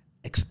that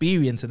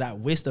experience, to that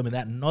wisdom and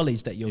that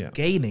knowledge that you're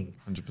gaining.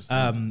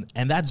 100%.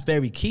 And that's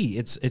very key.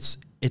 It's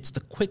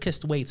the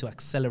quickest way to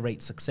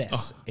accelerate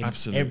success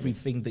in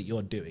everything that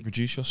you're doing.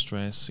 Reduce your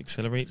stress,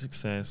 accelerate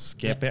success,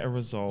 get better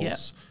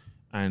results.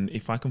 And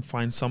if I can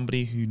find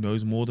somebody who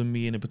knows more than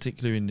me in a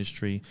particular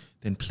industry,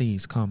 then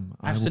please come.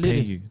 Absolutely. I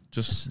will pay you.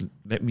 Just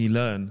let me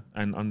learn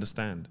and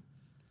understand.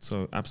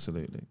 So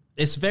absolutely.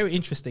 It's very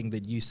interesting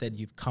that you said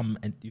you've come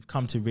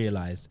to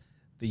realize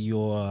that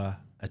you're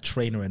a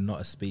trainer and not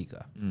a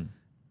speaker.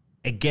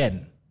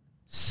 Again,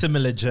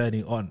 similar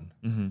journey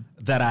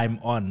that I'm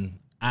on.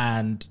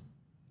 And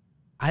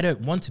I don't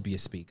want to be a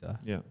speaker.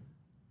 Yeah.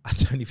 I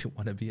don't even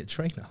want to be a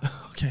trainer.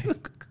 Okay.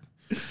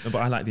 No, but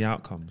I like the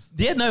outcomes.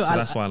 Yeah, no, so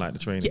that's why I like the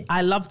training. Yeah,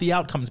 I love the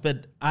outcomes,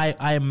 but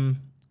I'm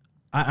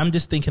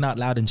just thinking out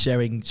loud and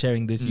sharing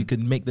this. You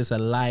can make this a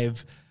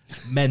live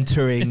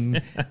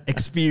mentoring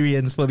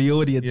experience for the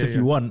audience if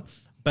you want.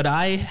 But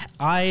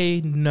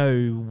I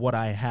know what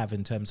I have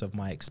in terms of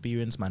my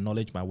experience, my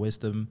knowledge, my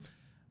wisdom.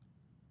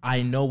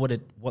 I know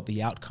what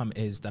the outcome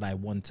is that I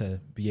want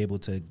to be able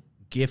to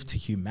give to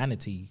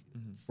humanity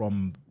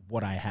from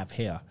what I have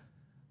here.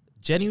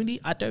 Genuinely,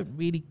 I don't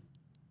really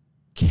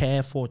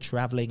care for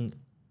traveling.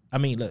 I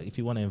mean, look, if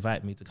you want to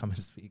invite me to come and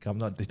speak, I'm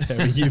not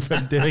deterring you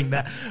from doing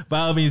that. By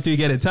all means, do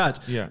get in touch.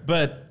 Yeah.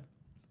 But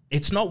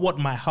it's not what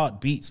my heart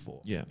beats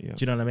for. Yeah. Do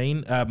you know what I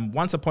mean?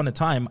 Once upon a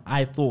time,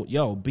 I thought,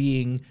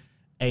 being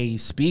a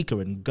speaker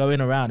and going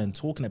around and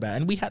talking about,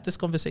 and we had this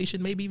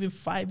conversation maybe even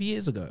 5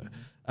 years ago,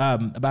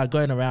 about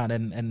going around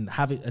and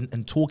having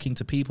and talking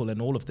to people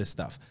and all of this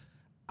stuff.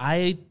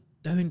 I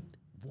don't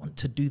want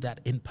to do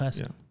that in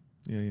person.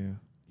 Yeah.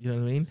 You know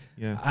what I mean?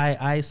 Yeah.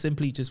 I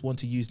simply just want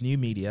to use new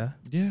media.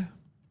 Yeah.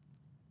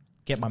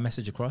 Get my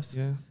message across.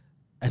 Yeah.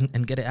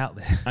 And get it out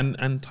there.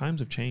 And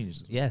times have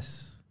changed.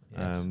 Yes.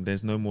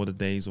 There's no more the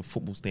days of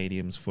football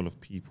stadiums full of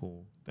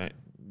people that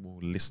will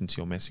listen to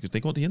your message because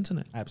they got the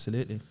internet.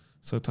 Absolutely.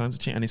 So times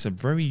have changed. And it's a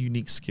very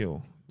unique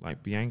skill.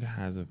 Like Bianca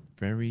has a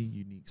very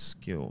unique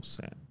skill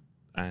set.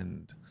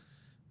 And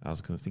I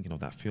was kind of thinking of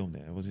that film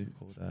there. Was it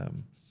called...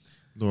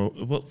 Laura,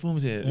 what film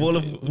was it?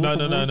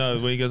 No.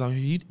 Where he goes,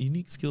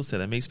 unique skill set.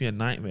 That makes me a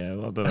nightmare.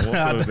 I don't know what film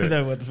I was don't it.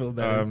 know what the film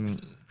that is.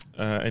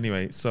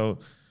 Anyway, so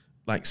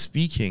like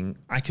speaking,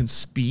 I can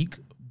speak,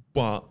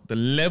 but the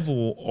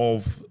level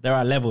of... There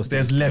are levels.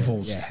 There's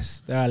levels.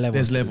 Yes, there are levels.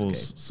 There's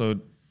levels. So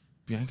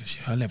Bianca,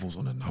 her level's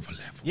on another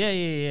level.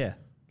 Yeah.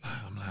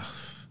 I'm like...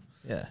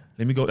 Yeah.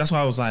 Let me go. That's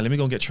why I was like, let me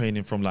go and get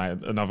training from like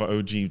another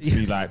OG to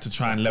be like, to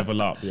try and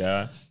level up.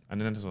 Yeah.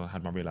 And then that's when I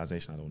had my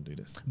realization I don't do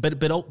this.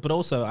 But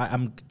also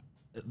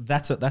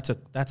that's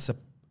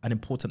an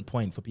important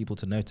point for people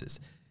to notice.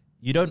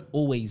 You're not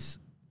always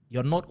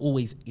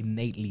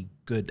innately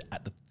good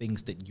at the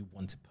things that you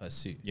want to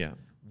pursue. Yeah.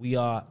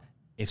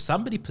 If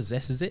somebody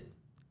possesses it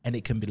and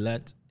it can be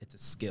learnt, it's a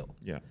skill.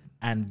 Yeah.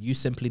 And you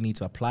simply need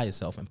to apply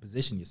yourself and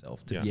position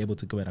yourself to be able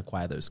to go and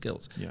acquire those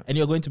skills. Yeah. And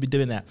you're going to be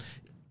doing that.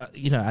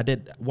 I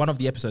did one of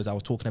the episodes I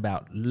was talking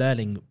about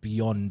learning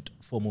beyond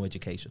formal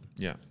education.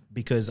 Yeah.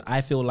 Because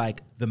I feel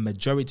like the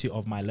majority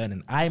of my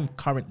learning, I'm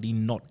currently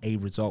not a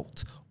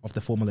result of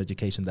the formal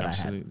education that I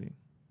had. Absolutely.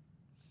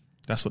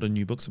 That's what the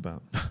new book's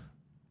about.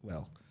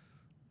 Well,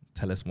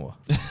 tell us more.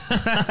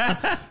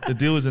 The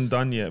deal isn't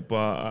done yet,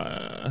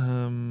 but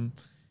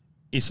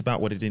it's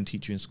about what it didn't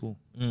teach you in school,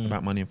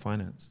 about money and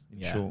finance.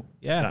 Sure.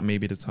 Yeah. That may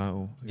be the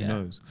title. Who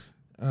knows?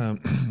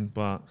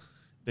 But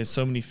there's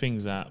so many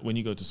things that when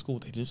you go to school,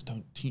 they just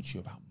don't teach you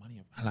about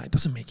money. Like, it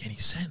doesn't make any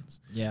sense.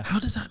 Yeah. How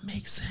does that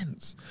make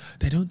sense?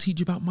 They don't teach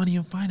you about money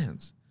and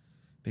finance.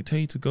 They tell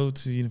you to go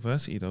to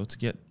university though to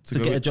get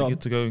a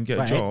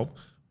job,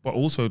 but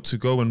also to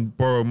go and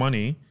borrow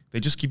money. They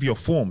just give you a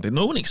form.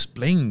 No one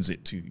explains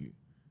it to you.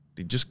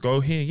 They just go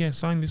here,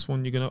 sign this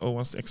one. You're gonna owe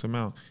us X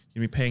amount.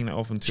 You'll be paying that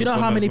off until. Do you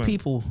know how many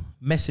people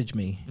message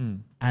me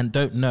and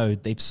don't know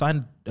they've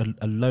signed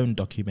a loan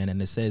document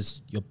and it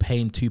says you're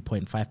paying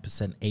 2.5%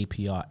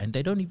 APR and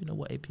they don't even know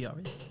what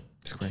APR is?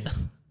 It's crazy,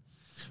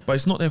 but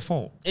it's not their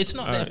fault. It's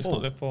not their fault. It's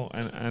not their fault,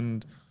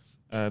 and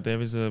there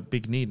is a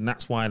big need, and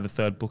that's why the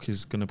third book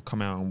is going to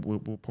come out, and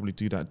we'll probably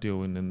do that deal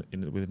within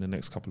the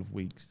next couple of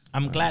weeks.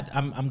 I'm glad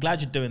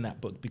you're doing that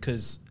book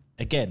because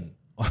again.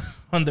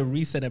 On the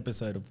recent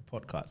episode of the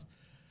podcast,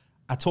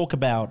 I talk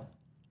about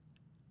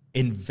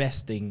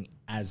investing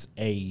as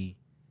a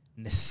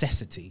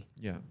necessity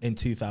in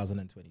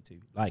 2022.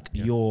 Like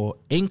your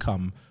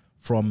income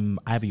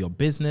from either your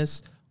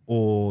business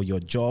or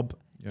your job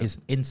is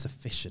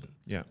insufficient.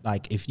 Yeah.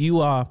 Like if you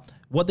are,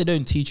 what they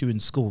don't teach you in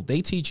school, they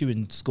teach you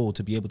in school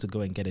to be able to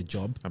go and get a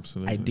job.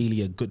 Absolutely.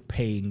 Ideally a good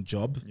paying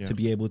job to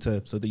be able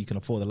to, so that you can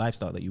afford the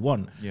lifestyle that you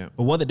want. Yeah.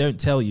 But what they don't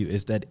tell you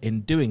is that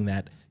in doing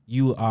that,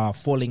 you are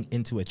falling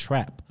into a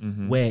trap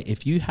where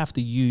if you have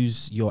to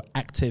use your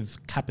active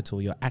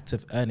capital, your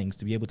active earnings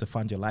to be able to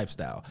fund your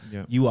lifestyle,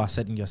 you are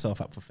setting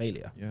yourself up for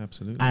failure. Yeah,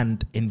 absolutely.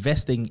 And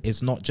investing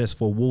is not just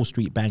for Wall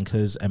Street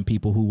bankers and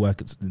people who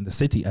work in the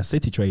city as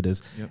city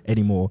traders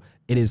anymore.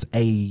 It is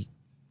a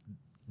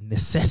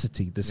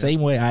necessity. The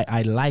same way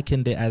I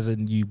likened it as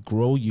in you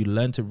grow, you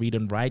learn to read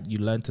and write, you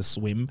learn to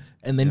swim,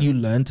 and then you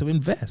learn to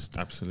invest.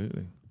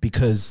 Absolutely.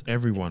 Because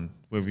everyone,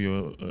 whether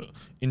you're an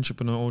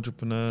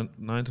entrepreneur,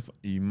 9 to 5,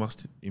 you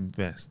must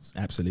invest.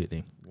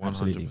 Absolutely. 100%.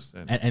 Absolutely.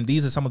 And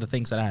these are some of the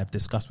things that I have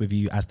discussed with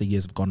you as the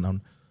years have gone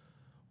on.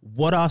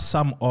 What are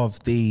some of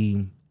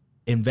the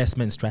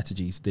investment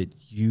strategies that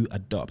you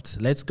adopt?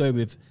 Let's go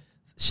with,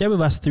 share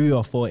with us 3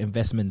 or 4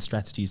 investment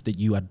strategies that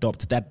you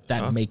adopt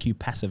that make you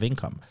passive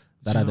income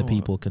that other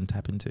people can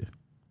tap into.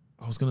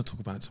 I was going to talk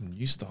about some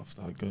new stuff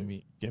that are going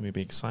to get me a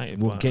bit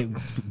excited. Well,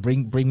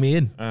 bring me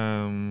in.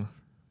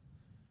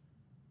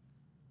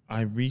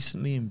 I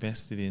recently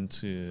invested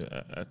into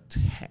a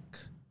tech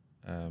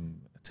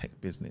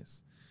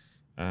business,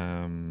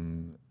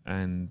 and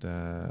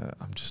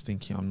I'm just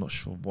thinking, I'm not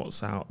sure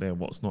what's out there,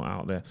 what's not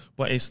out there.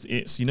 But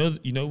it's you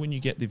know when you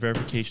get the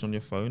verification on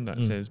your phone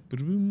that says,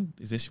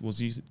 this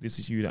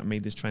is you that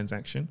made this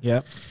transaction?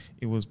 Yeah,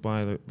 it was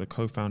by the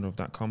co-founder of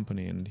that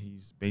company, and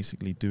he's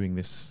basically doing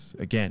this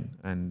again.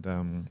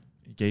 And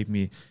he gave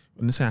me,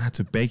 and this I had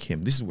to beg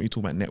him. This is what you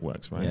talk about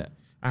networks, right? Yeah.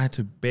 I had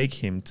to beg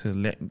him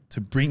to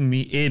bring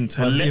me in,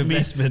 to let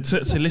me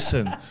to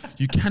listen.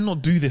 You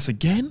cannot do this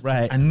again,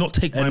 right? And not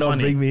take my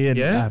money. Bring me in.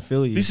 Yeah, I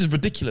feel you. This is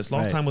ridiculous.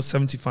 Last time was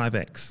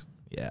 75x.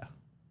 Yeah,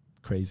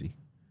 crazy.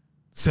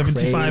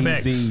 75x.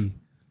 Crazy.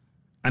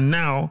 And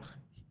now,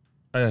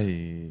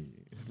 listen.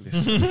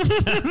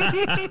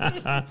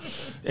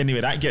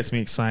 Anyway, that gets me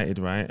excited,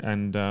 right?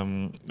 And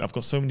I've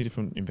got so many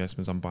different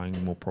investments. I'm buying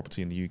more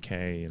property in the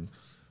UK,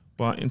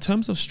 but in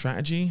terms of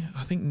strategy,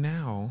 I think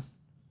now.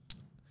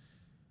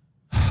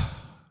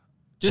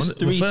 Just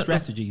 3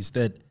 strategies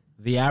that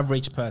the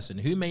average person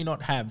who may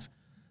not have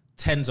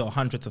tens or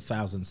hundreds of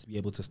thousands to be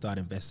able to start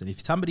investing.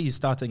 If somebody is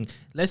starting,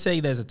 let's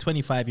say there's a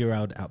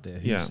 25-year-old out there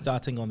who's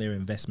starting on their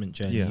investment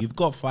journey. Yeah. You've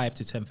got £5,000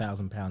 to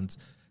 £10,000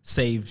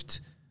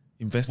 saved.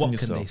 Invest in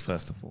yourself,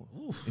 first of all.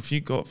 Oof. If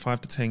you got 5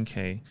 to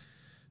 10K,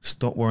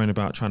 stop worrying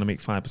about trying to make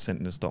 5%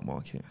 in the stock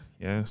market.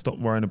 Yeah, stop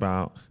worrying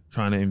about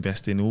trying to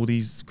invest in all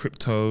these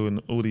crypto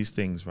and all these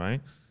things, right?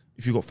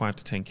 If you've got 5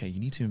 to 10K, you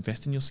need to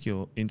invest in your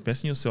skill,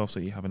 invest in yourself so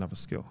you have another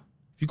skill.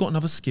 If you've got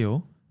another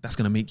skill, that's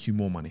going to make you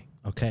more money.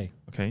 Okay.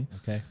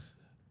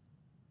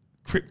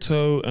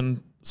 Crypto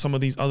and some of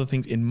these other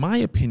things, in my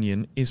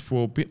opinion, is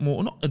for a bit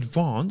more, not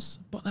advanced,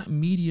 but that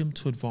medium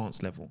to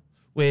advanced level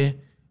where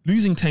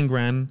losing 10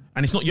 grand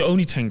and it's not your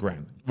only 10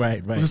 grand.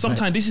 Right. Because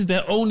sometimes this is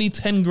their only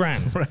 10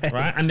 grand,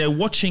 right? And they're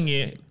watching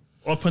it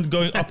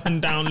going up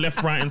and down,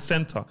 left, right, and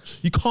center.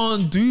 You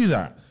can't do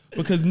that.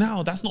 Because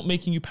now that's not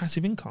making you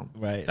passive income.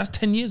 Right. That's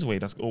 10 years away.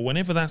 Or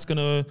whenever that's going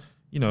to,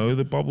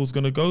 the bubble's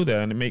going to go there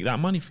and make that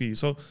money for you.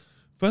 So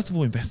first of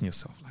all, invest in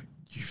yourself. Like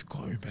you've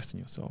got to invest in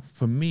yourself.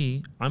 For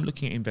me, I'm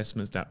looking at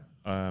investments that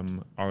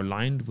are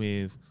aligned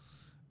with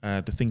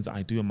the things that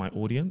I do in my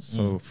audience.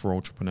 So for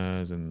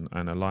entrepreneurs and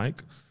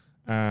alike.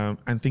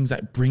 And things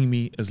that bring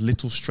me as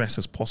little stress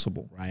as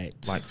possible. Right.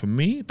 Like for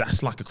me,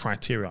 that's like a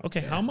criteria.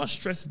 Okay, how much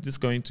stress is this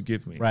going to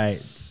give me? Right.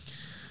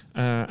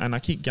 And I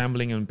keep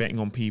gambling and betting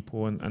on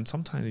people, and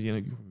sometimes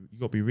you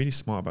got to be really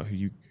smart about who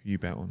you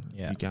bet on,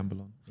 who you gamble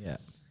on. Yeah.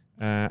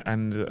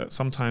 And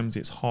sometimes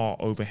it's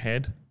heart over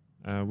head.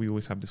 We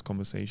always have this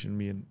conversation,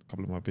 me and a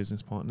couple of my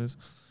business partners.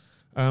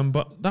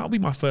 But that'll be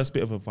my first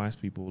bit of advice,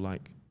 people.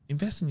 Like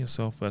invest in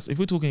yourself first. If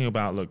we're talking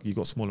about, look, you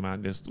got small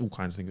amount, there's all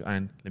kinds of things.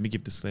 And let me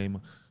give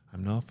disclaimer.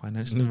 I'm not a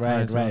financial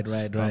advisor.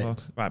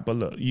 Right. But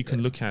look, you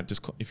can look at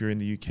just if you're in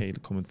the UK, the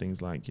common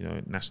things like,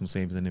 national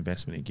savings and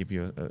investment, it give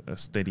you a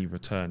steady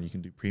return. You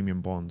can do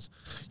premium bonds.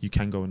 You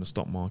can go in the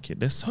stock market.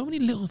 There's so many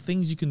little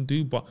things you can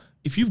do. But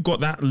if you've got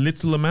that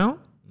little amount,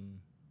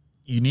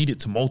 you need it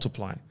to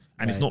multiply.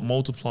 And it's not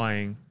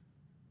multiplying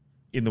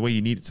in the way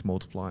you need it to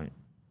multiply.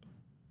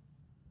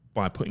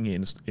 by putting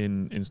it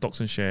in stocks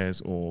and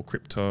shares or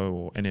crypto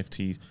or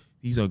NFTs.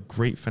 These are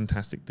great,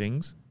 fantastic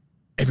things.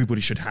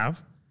 Everybody should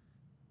have,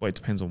 but it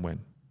depends on when.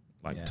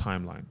 Like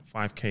timeline.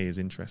 5K is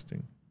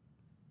interesting.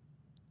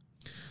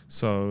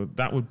 So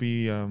that would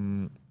be,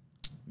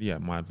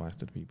 my advice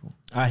to the people.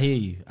 I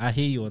hear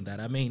you on that.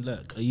 I mean,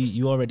 look,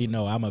 you already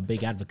know I'm a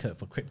big advocate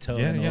for crypto.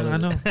 I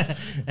know.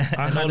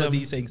 And all of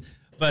these things.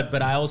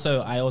 But I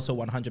also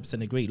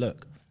 100% agree.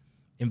 Look,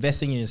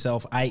 investing in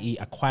yourself, i.e.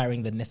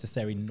 acquiring the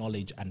necessary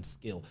knowledge and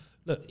skill.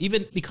 Look,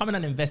 even becoming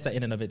an investor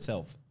in and of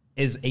itself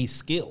is a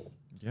skill.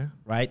 Yeah.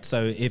 Right?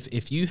 So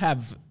if you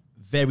have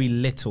very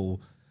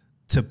little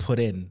to put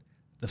in,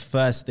 the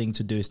first thing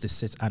to do is to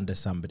sit under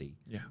somebody.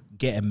 Yeah.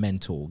 Get a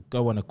mentor,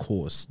 go on a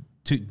course,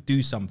 to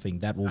do something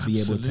that will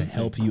be able to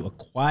help you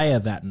acquire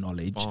that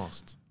knowledge,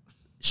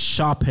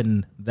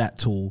 sharpen that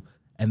tool,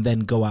 and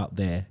then go out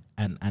there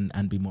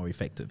and be more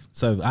effective.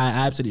 So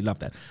I absolutely love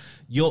that.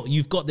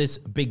 You've got this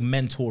big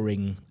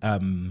mentoring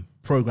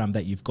program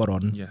that you've got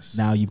on. Yes.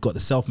 Now you've got the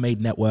Self-Made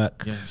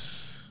Network.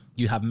 Yes.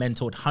 You have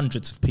mentored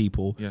hundreds of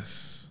people.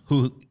 Yes.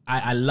 Who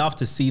I love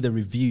to see the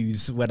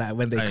reviews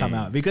when they come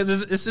out,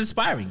 because it's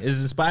inspiring. It's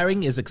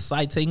inspiring. It's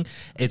exciting.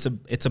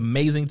 It's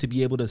amazing to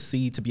be able to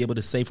see, to be able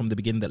to say from the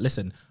beginning that,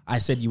 listen, I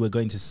said you were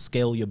going to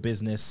scale your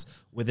business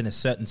within a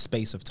certain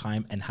space of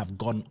time and have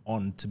gone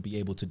on to be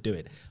able to do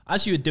it.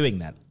 As you were doing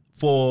that,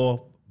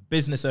 for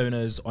business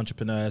owners,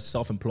 entrepreneurs,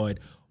 self-employed,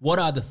 what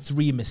are the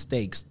three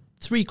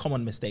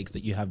common mistakes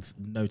that you have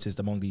noticed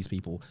among these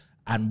people,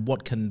 and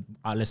what can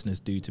our listeners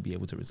do to be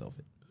able to resolve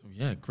it?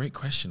 Yeah, great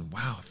question.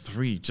 Wow,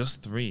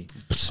 just three.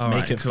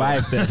 Make it cool.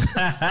 5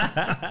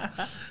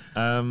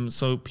 then.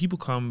 So people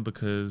come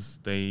because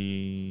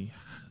they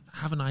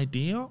have an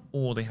idea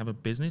or they have a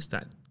business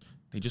that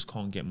they just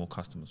can't get more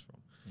customers from.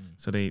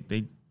 So they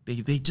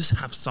just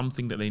have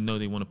something that they know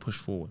they want to push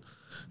forward.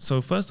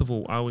 So first of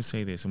all, I always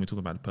say this, and we talk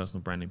about the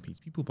personal branding piece.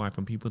 People buy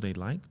from people they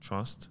like,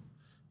 trust,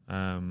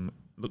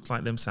 looks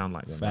like them, sound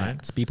like them.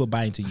 Facts. Right? People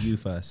buy into you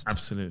first.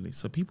 Absolutely.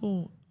 So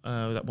people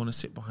that want to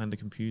sit behind the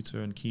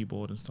computer and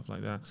keyboard and stuff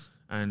like that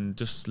and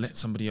just let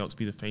somebody else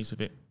be the face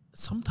of it,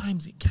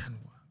 sometimes it can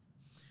work.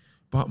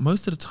 But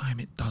most of the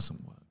time it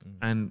doesn't work.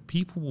 And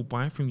people will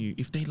buy from you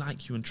if they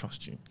like you and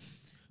trust you.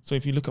 So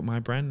if you look at my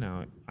brand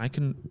now,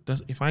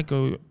 if I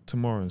go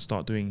tomorrow and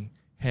start doing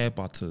hair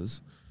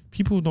butters,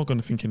 people are not going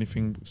to think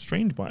anything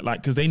strange by it.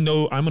 Like, because they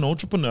know I'm an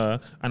entrepreneur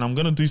and I'm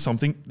going to do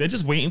something. They're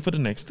just waiting for the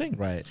next thing.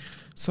 Right.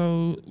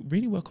 So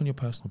really work on your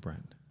personal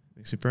brand.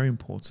 It's very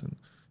important.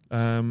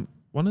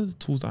 One of the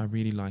tools that I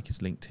really like is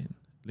LinkedIn.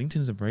 LinkedIn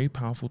is a very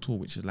powerful tool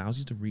which allows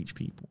you to reach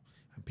people,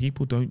 and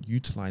people don't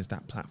utilize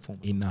that platform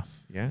enough.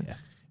 Yeah.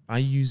 I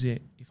use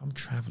it if I'm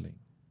traveling.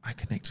 I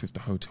connect with the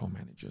hotel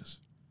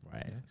managers.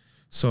 Right. Yeah?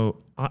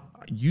 So I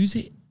use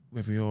it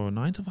whether you're a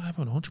 9-to-5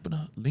 or an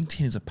entrepreneur.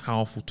 LinkedIn is a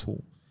powerful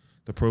tool.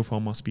 The profile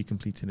must be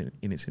completed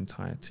in its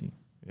entirety.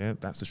 Yeah,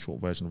 that's the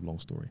short version of long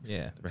story.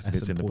 Yeah, the rest of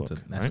it's important. In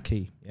the book. That's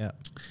key. Yeah,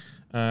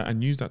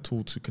 and use that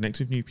tool to connect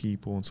with new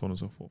people and so on and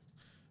so forth.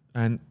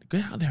 And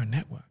get out there and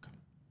network.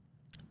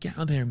 Get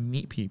out there and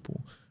meet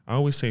people. I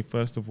always say,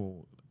 first of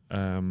all,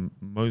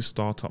 most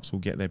startups will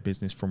get their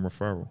business from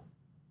referral,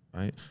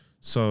 right?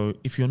 So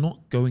if you're not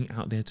going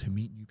out there to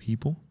meet new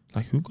people,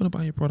 like who's going to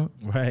buy your product?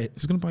 Right.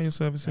 Who's going to buy your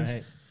services?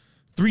 Right.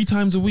 3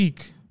 times a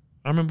week.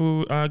 I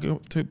remember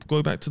to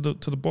go back to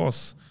the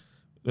boss,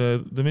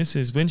 the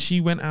missus, when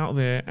she went out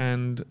there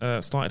and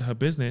started her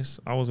business.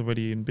 I was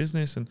already in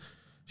business, and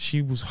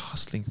she was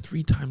hustling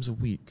 3 times a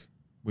week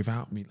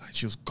without me. Like,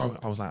 she was going.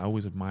 I was like, I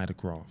always admired the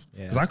graft,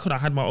 because I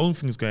had my own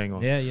things going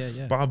on.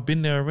 Yeah. But I've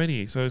been there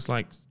already, so it's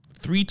like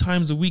 3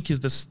 times a week is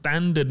the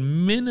standard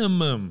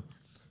minimum.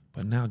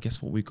 But now,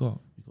 guess what we got?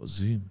 We got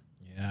Zoom.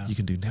 Yeah, you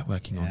can do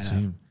networking on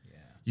Zoom. Yeah,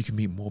 you can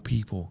meet more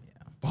people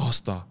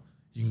faster.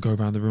 You can go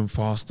around the room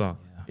faster.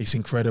 Yeah. It's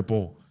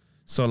incredible.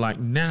 So like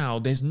now,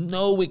 there's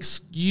no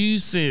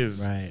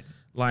excuses. Right.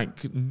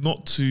 Like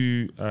not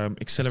to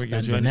accelerate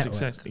your journey to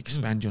success.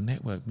 Expand your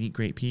network. Meet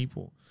great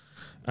people.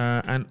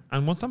 And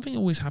something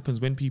always happens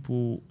when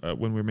people,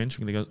 when we're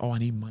mentoring, they go, "Oh, I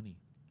need money,"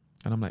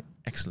 and I'm like,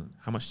 "Excellent.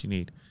 How much do you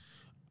need?"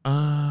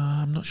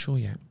 I'm not sure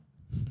yet.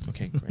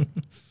 Okay, great.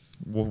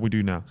 What we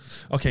do now?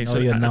 Okay, know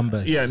your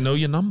numbers. Yeah, know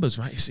your numbers.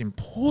 Right, it's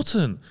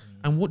important.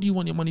 And what do you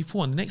want your money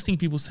for? And the next thing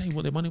people say,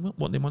 what their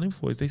money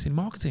for is they say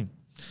marketing.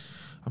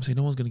 I'm saying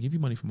no one's going to give you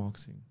money for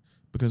marketing,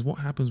 because what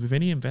happens with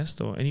any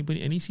investor,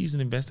 any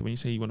seasoned investor, when you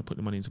say you want to put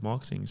the money into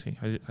marketing, you say,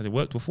 has it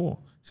worked before?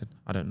 He said,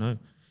 I don't know.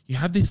 You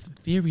have this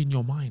theory in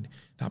your mind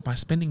that by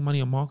spending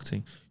money on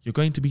marketing, you're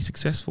going to be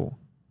successful.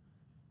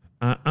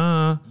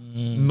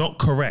 Not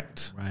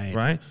correct.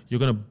 Right? You're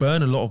going to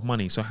burn a lot of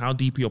money. So how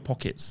deep are your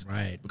pockets?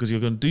 Right. Because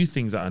you're going to do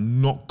things that are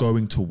not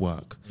going to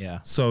work. Yeah.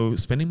 So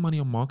spending money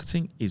on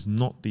marketing is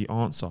not the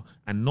answer,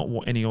 and not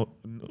what any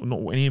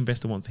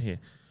investor wants to hear.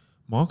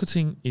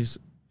 Marketing is,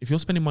 if you're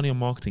spending money on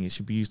marketing, it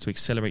should be used to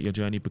accelerate your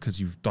journey, because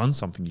you've done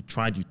something, you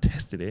tried, you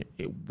tested it,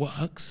 it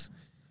works.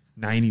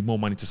 Now you need more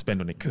money to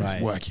spend on it because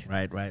it's working.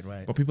 Right.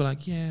 Right. But people are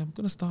like, yeah,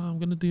 I'm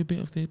going to do a bit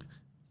of this.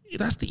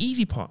 That's the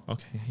easy part.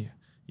 Okay, yeah.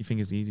 You think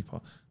it's the easy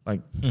part.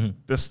 Like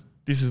this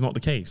is not the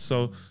case.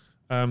 So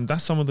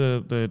that's some of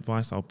the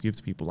advice I'll give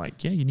to people.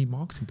 Like, yeah, you need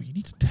marketing, but you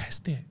need to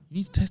test it. You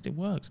need to test it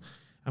works.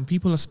 And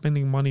people are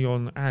spending money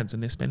on ads,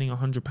 and they're spending £100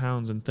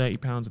 and £30 and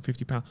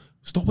 £50.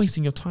 Stop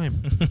wasting your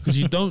time, because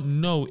you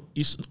don't know.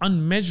 It's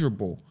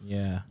unmeasurable.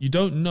 Yeah. You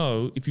don't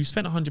know if you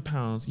spent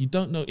 £100. You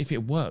don't know if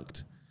it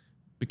worked,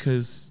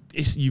 because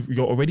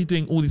you're already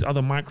doing all these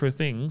other micro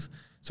things.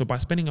 So by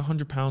spending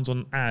 £100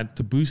 on ad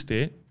to boost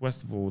it,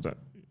 first of all, that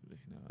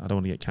I don't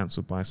want to get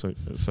cancelled by some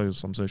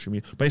social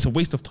media, but it's a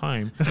waste of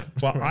time.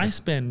 But I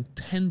spend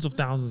tens of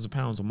thousands of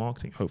pounds on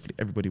marketing. Hopefully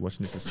everybody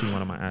watching this has seen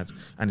one of my ads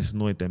and it's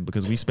annoyed them,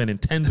 because we spend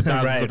tens of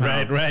thousands of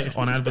pounds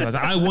on advertising.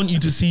 I want you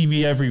to see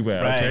me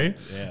everywhere, okay?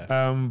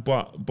 Yeah.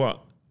 But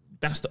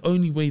that's the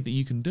only way that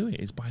you can do it,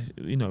 is by,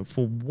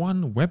 for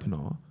one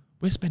webinar,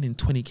 we're spending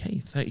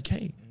 20K,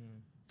 30K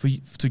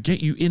to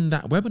get you in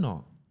that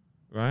webinar,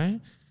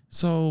 right?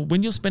 So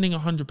when you're spending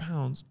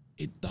 £100,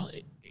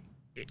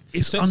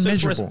 it's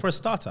unmeasurable. So for a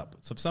startup,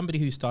 so for somebody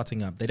who's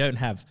starting up, they don't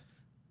have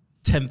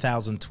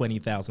 10,000,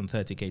 20,000,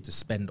 30K to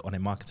spend on a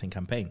marketing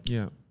campaign.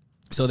 Yeah.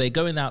 So they're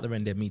going out there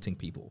and they're meeting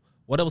people.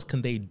 What else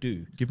can they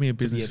do? Give me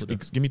give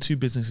me 2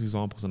 business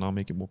examples and I'll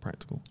make it more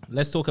practical.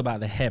 Let's talk about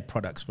the hair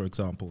products, for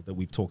example, that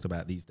we've talked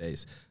about these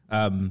days.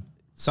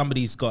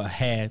 Somebody's got a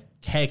hair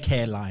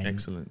care line.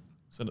 Excellent.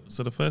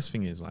 So the first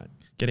thing is, like,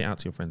 get it out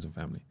to your friends and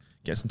family.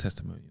 Get some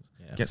testimonials.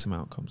 Get some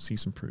outcomes. See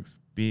some proof.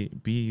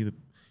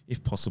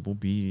 If possible,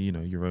 be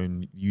your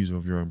own user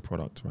of your own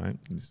product, right?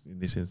 In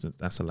this instance,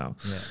 that's allowed.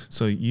 Yeah.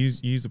 So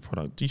use the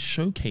product. Just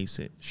showcase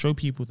it. Show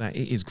people that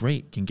it is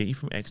great. Can get you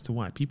from X to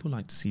Y. People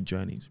like to see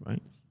journeys,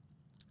 right?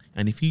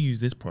 And if you use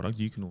this product,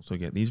 you can also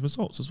get these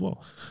results as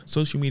well.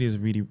 Social media is a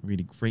really,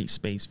 really great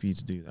space for you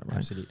to do that, right?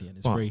 Absolutely, and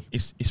it's free.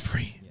 It's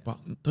free. Yeah.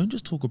 But don't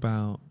just talk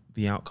about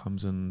the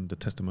outcomes and the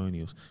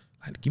testimonials.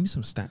 Like, give me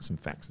some stats and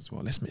facts as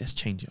well. Let's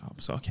change it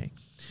up. So, okay.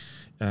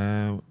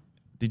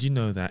 Did you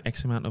know that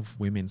X amount of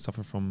women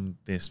suffer from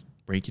this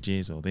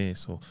breakages or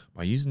this, or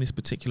by using this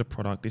particular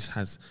product, this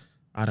has,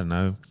 I don't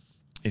know,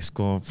 it's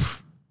got,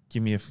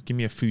 give me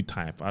a food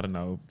type, I don't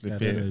know.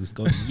 It's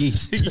got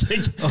yeast.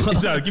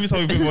 No, give me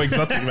something a bit more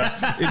exotic.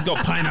 It's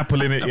got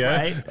pineapple in it,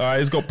 yeah? Right.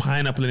 It's got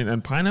pineapple in it.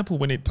 And pineapple,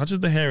 when it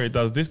touches the hair, it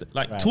does this.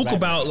 Like, talk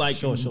about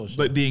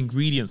the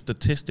ingredients,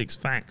 statistics,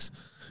 facts.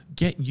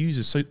 Get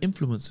users, so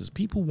influencers.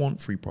 People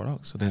want free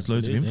products, so there's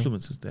loads of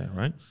influencers there,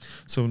 right?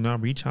 So now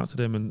reach out to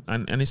them,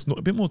 and it's not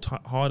a bit more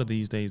harder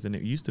these days than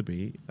it used to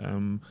be.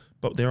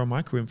 But there are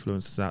micro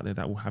influencers out there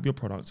that will have your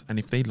product, and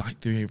if they like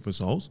the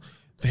results,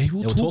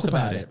 they'll talk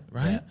about it,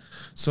 right? Yeah.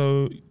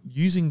 So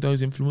using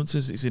those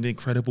influencers is an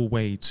incredible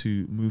way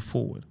to move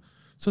forward.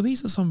 So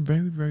these are some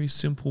very, very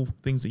simple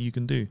things that you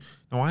can do.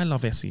 Now, I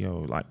love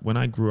SEO. Like, when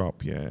I grew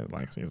up,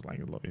 it feels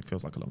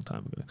like a long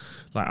time ago.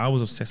 Like, I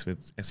was obsessed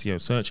with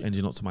SEO, search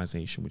engine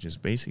optimization, which is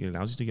basically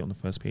allows you to get on the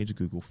first page of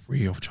Google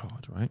free of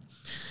charge, right?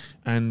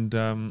 And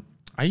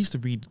I used to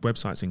read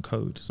websites in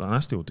code, and I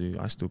still do.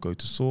 I still go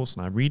to source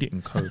and I read it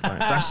in code. Like,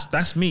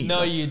 that's me.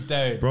 No, you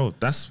don't, bro.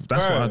 That's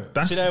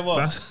what you know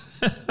what?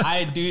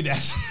 I do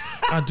that.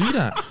 I do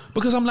that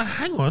because I'm like,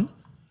 hang on,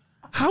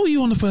 how are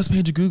you on the first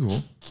page of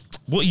Google?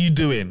 What are you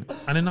doing?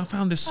 And then I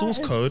found this source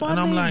code, and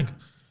I'm like,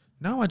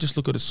 now I just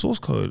look at the source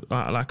code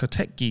like a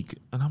tech geek,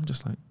 and I'm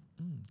just like,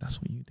 that's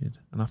what you did.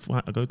 And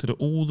I go to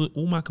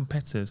all my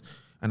competitors,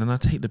 and then I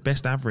take the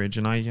best average,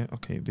 and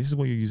okay, this is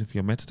what you're using for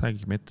your meta tag,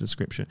 your meta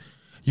description.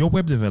 Your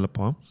web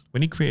developer,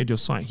 when he created your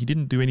site, he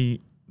didn't do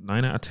any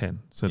 9 out of 10.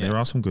 So there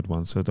are some good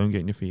ones, so don't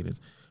get in your feelings.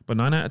 But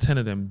 9 out of 10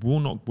 of them will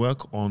not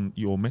work on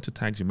your meta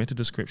tags, your meta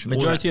description.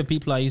 Majority of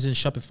people are using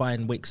Shopify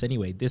and Wix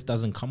anyway. This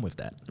doesn't come with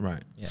that.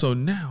 Right. Yeah. So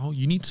now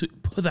you need to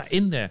put that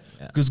in there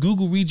because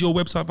Google reads your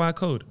website by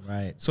code.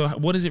 Right. So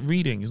what is it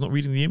reading? It's not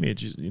reading the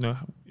image.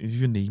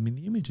 Even naming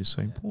the image is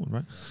so important,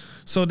 right?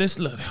 So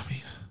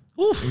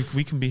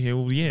we can be here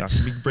all year. I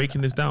can be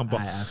breaking this down,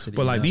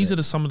 but like these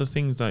are some of the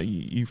things that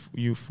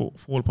you fall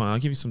upon. I'll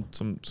give you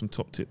some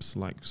top tips.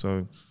 Like,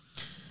 so.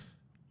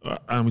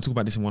 And we talk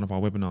about this in one of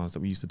our webinars that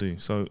we used to do.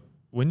 So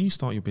when you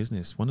start your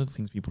business, one of the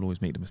things people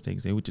always make the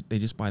mistakes, they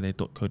just buy their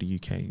 .co.uk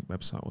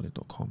website or their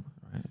 .com,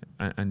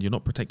 right? And you're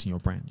not protecting your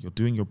brand. You're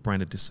doing your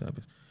brand a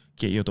disservice.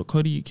 Get your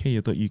 .co.uk,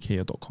 your .uk,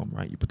 your .com,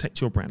 right? You protect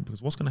your brand,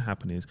 because what's going to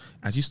happen is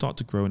as you start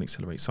to grow and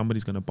accelerate,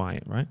 somebody's going to buy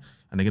it, right?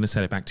 And they're going to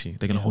sell it back to you.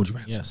 They're going to hold you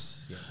ransom.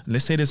 Yes.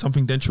 Let's say there's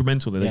something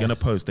detrimental that they're going to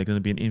post. They're going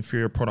to be an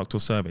inferior product or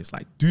service.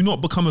 Like, do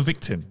not become a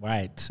victim.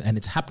 Right. And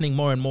it's happening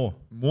more and more.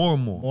 More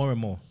and more. More and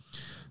more.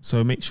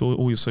 So make sure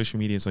all your social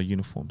medias are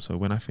uniform. So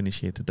when I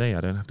finish here today,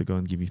 I don't have to go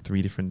and give you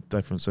 3 different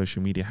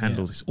social media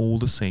handles. It's all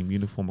the same,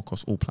 uniform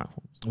across all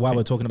platforms. While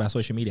we're talking about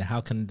social media,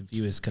 how can the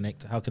viewers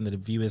connect? How can the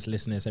viewers,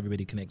 listeners,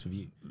 everybody connect with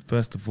you?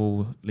 First of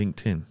all,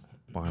 LinkedIn,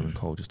 Byron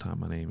Cole, just type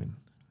my name in.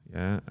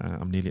 Yeah,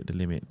 I'm nearly at the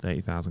limit,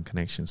 30,000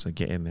 connections, so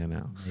get in there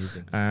now.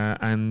 Amazing.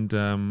 And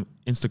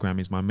Instagram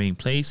is my main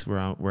place where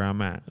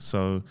I'm at.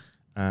 So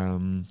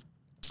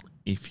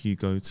if you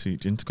go to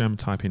Instagram,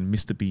 type in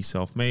Mr. B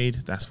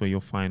Self-Made, that's where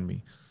you'll find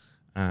me.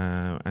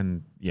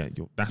 And yeah,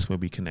 that's where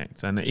we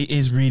connect. And it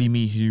is really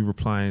me who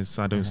replies.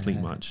 I don't sleep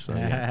much. So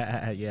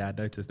yeah. Yeah, I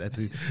noticed that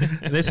too.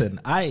 Listen,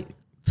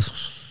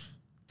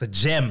 the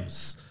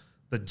gems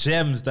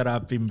that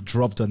have been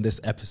dropped on this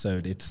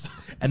episode.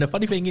 And the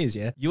funny thing is,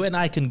 yeah, you and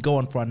I can go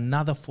on for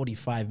another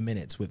 45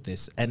 minutes with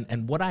this.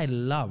 And what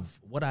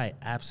I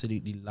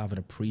absolutely love and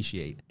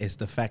appreciate is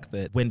the fact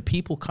that when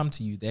people come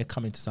to you, they're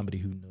coming to somebody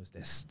who knows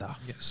their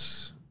stuff.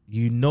 Yes.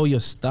 You know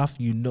your stuff,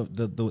 you know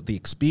the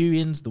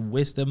experience, the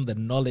wisdom, the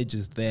knowledge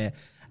is there,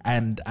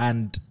 and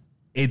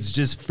it's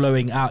just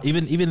flowing out.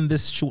 Even in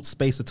this short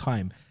space of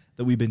time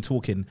that we've been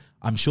talking,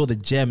 I'm sure the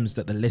gems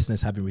that the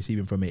listeners have been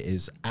receiving from it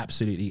is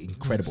absolutely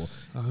incredible.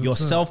 Yes, your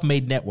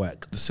self-made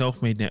network. The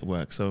self-made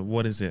network. So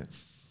what is it?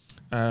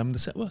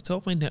 The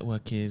self-made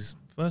network is,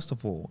 first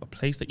of all, a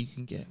place that you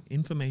can get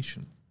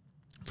information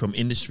from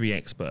industry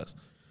experts.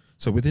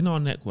 So within our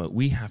network,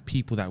 we have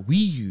people that we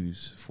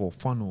use for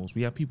funnels.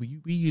 We have people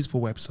we use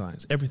for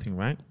websites, everything,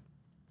 right?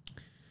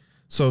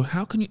 So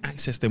how can you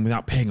access them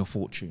without paying a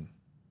fortune?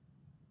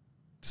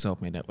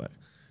 Self-made network.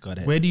 Got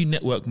it. Where do you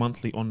network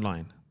monthly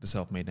online? The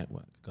self-made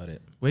network. Got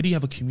it. Where do you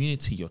have a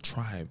community, your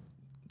tribe?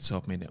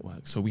 Self-made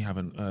network. So we have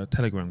a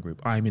Telegram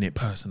group. I'm in it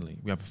personally.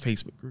 We have a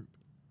Facebook group.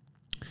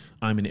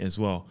 I'm in it as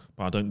well,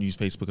 but I don't use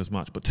Facebook as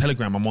much. But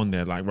Telegram, I'm on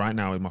there. Like right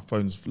now, my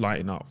phone's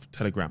lighting up.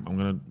 Telegram, I'm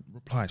going to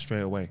reply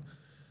straight away.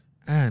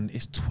 And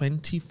it's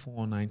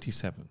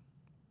 $24.97,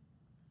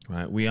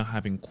 right? We are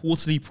having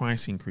quarterly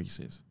price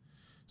increases.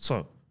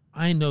 So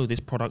I know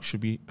this product should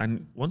be,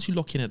 and once you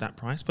lock in at that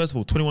price, first of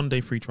all, 21-day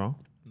free trial.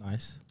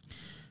 Nice.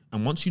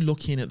 And once you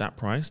lock in at that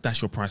price,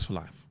 that's your price for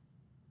life,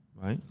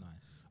 right?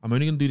 Nice. I'm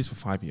only going to do this for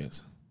 5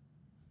 years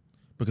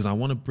because I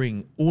want to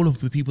bring all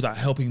of the people that are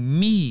helping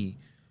me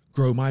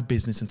grow my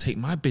business and take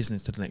my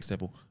business to the next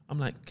level. I'm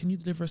like, can you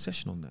deliver a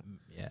session on that?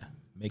 Yeah.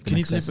 Can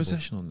you deliver a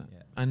session on that?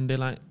 Yeah. And they're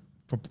like,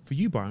 for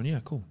you, Byron, yeah,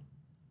 cool.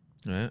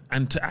 Yeah.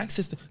 And to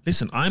access,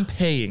 listen, I'm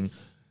paying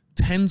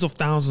tens of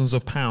thousands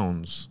of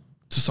pounds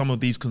to some of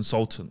these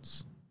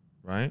consultants,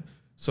 right?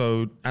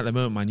 So at the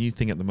moment, my new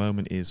thing at the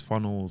moment is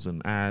funnels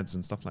and ads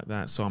and stuff like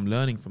that. So I'm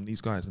learning from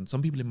these guys. And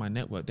some people in my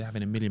network, they're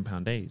having £1 million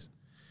days.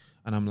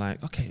 And I'm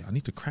like, okay, I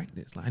need to crack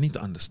this. Like, I need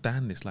to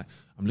understand this. Like,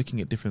 I'm looking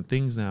at different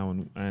things now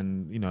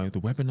and you know, the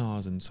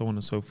webinars and so on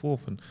and so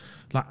forth. And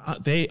like,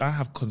 I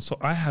have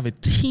a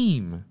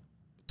team,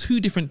 2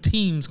 different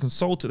teams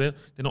consulted. They're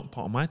not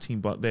part of my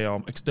team, but they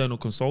are external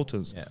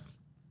consultants. Yeah.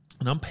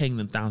 And I'm paying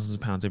them thousands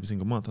of pounds every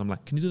single month. And I'm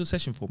like, can you do the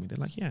session for me? They're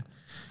like, yeah.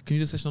 Can you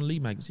do the session on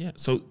lead magnets? Yeah.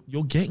 So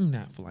you're getting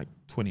that for like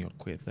 20 odd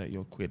quid, 30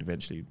 odd quid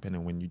eventually, depending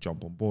on when you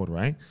jump on board,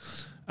 right?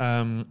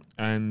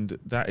 And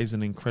that is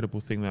an incredible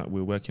thing that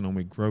we're working on.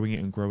 We're growing it,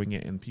 and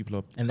people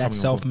are. And that's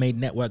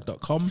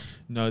selfmadenetwork.com?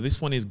 No,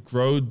 this one is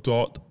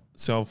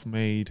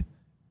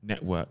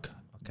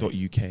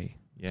grow.selfmadenetwork.uk.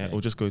 Yeah. Okay. Or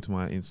just go to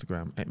my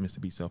Instagram at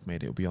Mr. B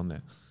Selfmade. It'll be on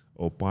there.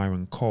 Or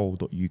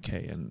byroncole.uk,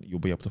 and you'll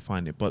be able to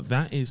find it. But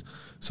that is,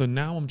 so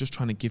now I'm just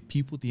trying to give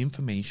people the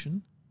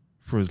information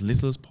for as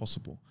little as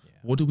possible. Yeah.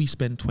 What do we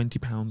spend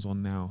 £20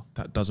 on now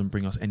that doesn't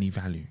bring us any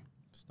value?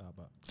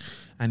 Starbucks.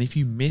 And if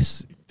you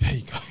miss, there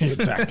you go,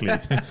 exactly.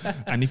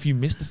 And if you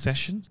miss the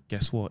session,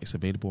 guess what? It's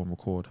available on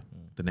record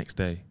the next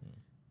day.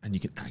 And you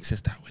can access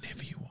that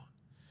whenever you want.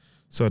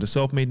 So the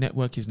Self-Made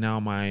Network is now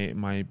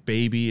my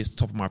baby. It's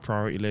top of my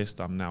priority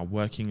list. I'm now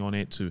working on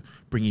it to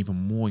bring even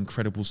more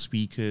incredible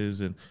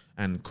speakers and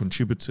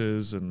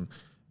contributors, and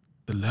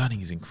the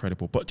learning is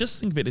incredible. But just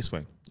think of it this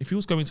way. If you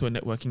was going to a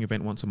networking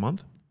event once a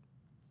month,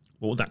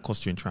 what would that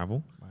cost you in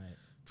travel? Right.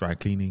 Dry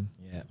cleaning,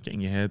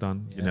 getting your hair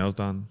done, your nails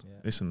done. Yeah.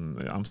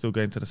 Listen, I'm still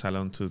going to the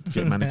salon to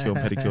get manicure and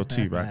pedicure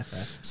too, right?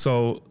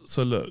 So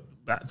look,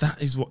 that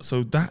is what,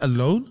 so that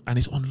alone, and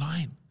it's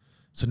online.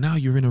 So now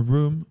you're in a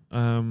room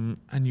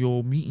and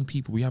you're meeting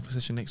people. We have a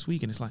session next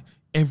week, and it's like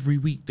every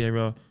week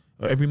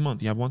every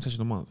month you have one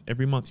session a month.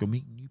 Every month you're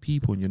meeting new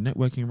people and you're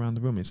networking around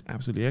the room. It's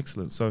absolutely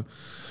excellent. So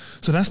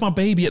that's my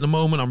baby at the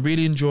moment. I'm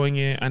really enjoying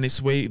it, and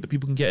it's a way that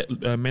people can get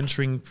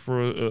mentoring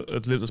for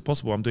as little as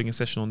possible. I'm doing a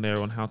session on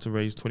there on how to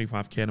raise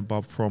 25k and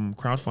above from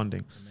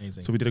crowdfunding.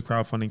 Amazing. So we did a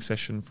crowdfunding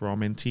session for our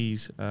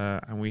mentees,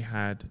 and we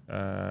had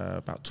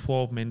about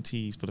 12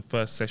 mentees for the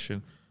first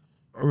session.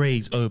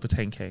 Raise over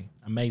 10k.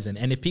 Amazing.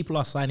 And if people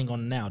are signing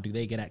on now, do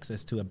they get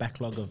access to a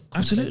backlog of content?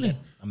 Absolutely.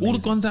 All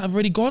the ones that have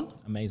already gone,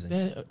 amazing,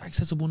 they're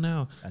accessible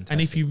now. Fantastic. And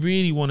if you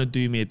really want to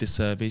do me a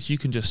disservice, you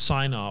can just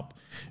sign up,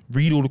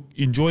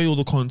 enjoy all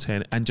the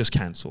content, and just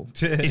cancel.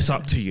 It's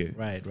up to you.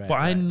 Right. But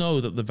I know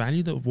that the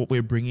value that what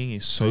we're bringing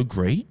is so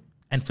great.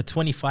 And for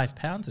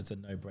 £25, it's a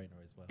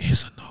no-brainer as well.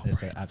 It's a no-brainer.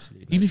 It's an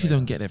absolute even if you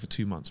don't get there for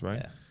 2 months, right?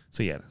 Yeah.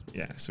 So yeah,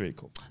 it's really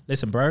cool.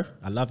 Listen, bro,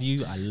 I love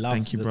you.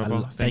 Thank you, brother.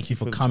 Thank you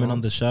for coming on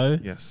the show.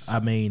 Yes. I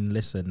mean,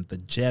 listen, the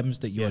gems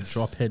that you're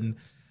dropping,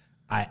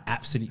 I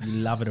absolutely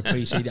love and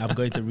appreciate it. I'm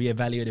going to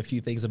reevaluate a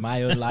few things in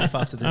my own life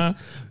after this.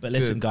 But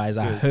listen, guys,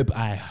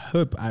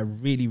 I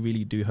really,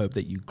 really do hope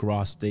that you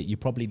grasp it. You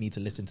probably need to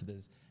listen to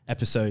this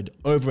episode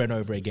over and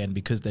over again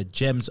because the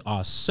gems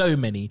are so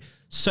many,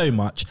 so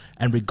much.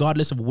 And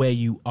regardless of where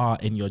you are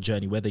in your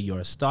journey, whether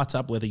you're a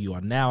startup, whether you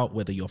are now,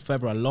 whether you're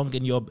further along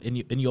in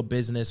your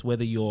business,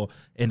 whether you're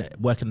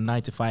working a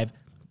 9 to 5,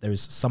 there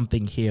is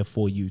something here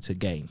for you to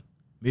gain.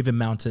 Moving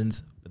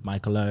Mountains with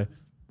Michael O.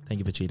 Thank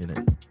you for tuning in.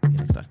 See you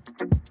next time.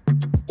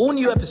 All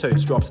new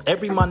episodes drops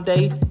every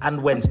Monday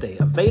and Wednesday,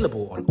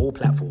 available on all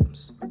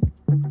platforms.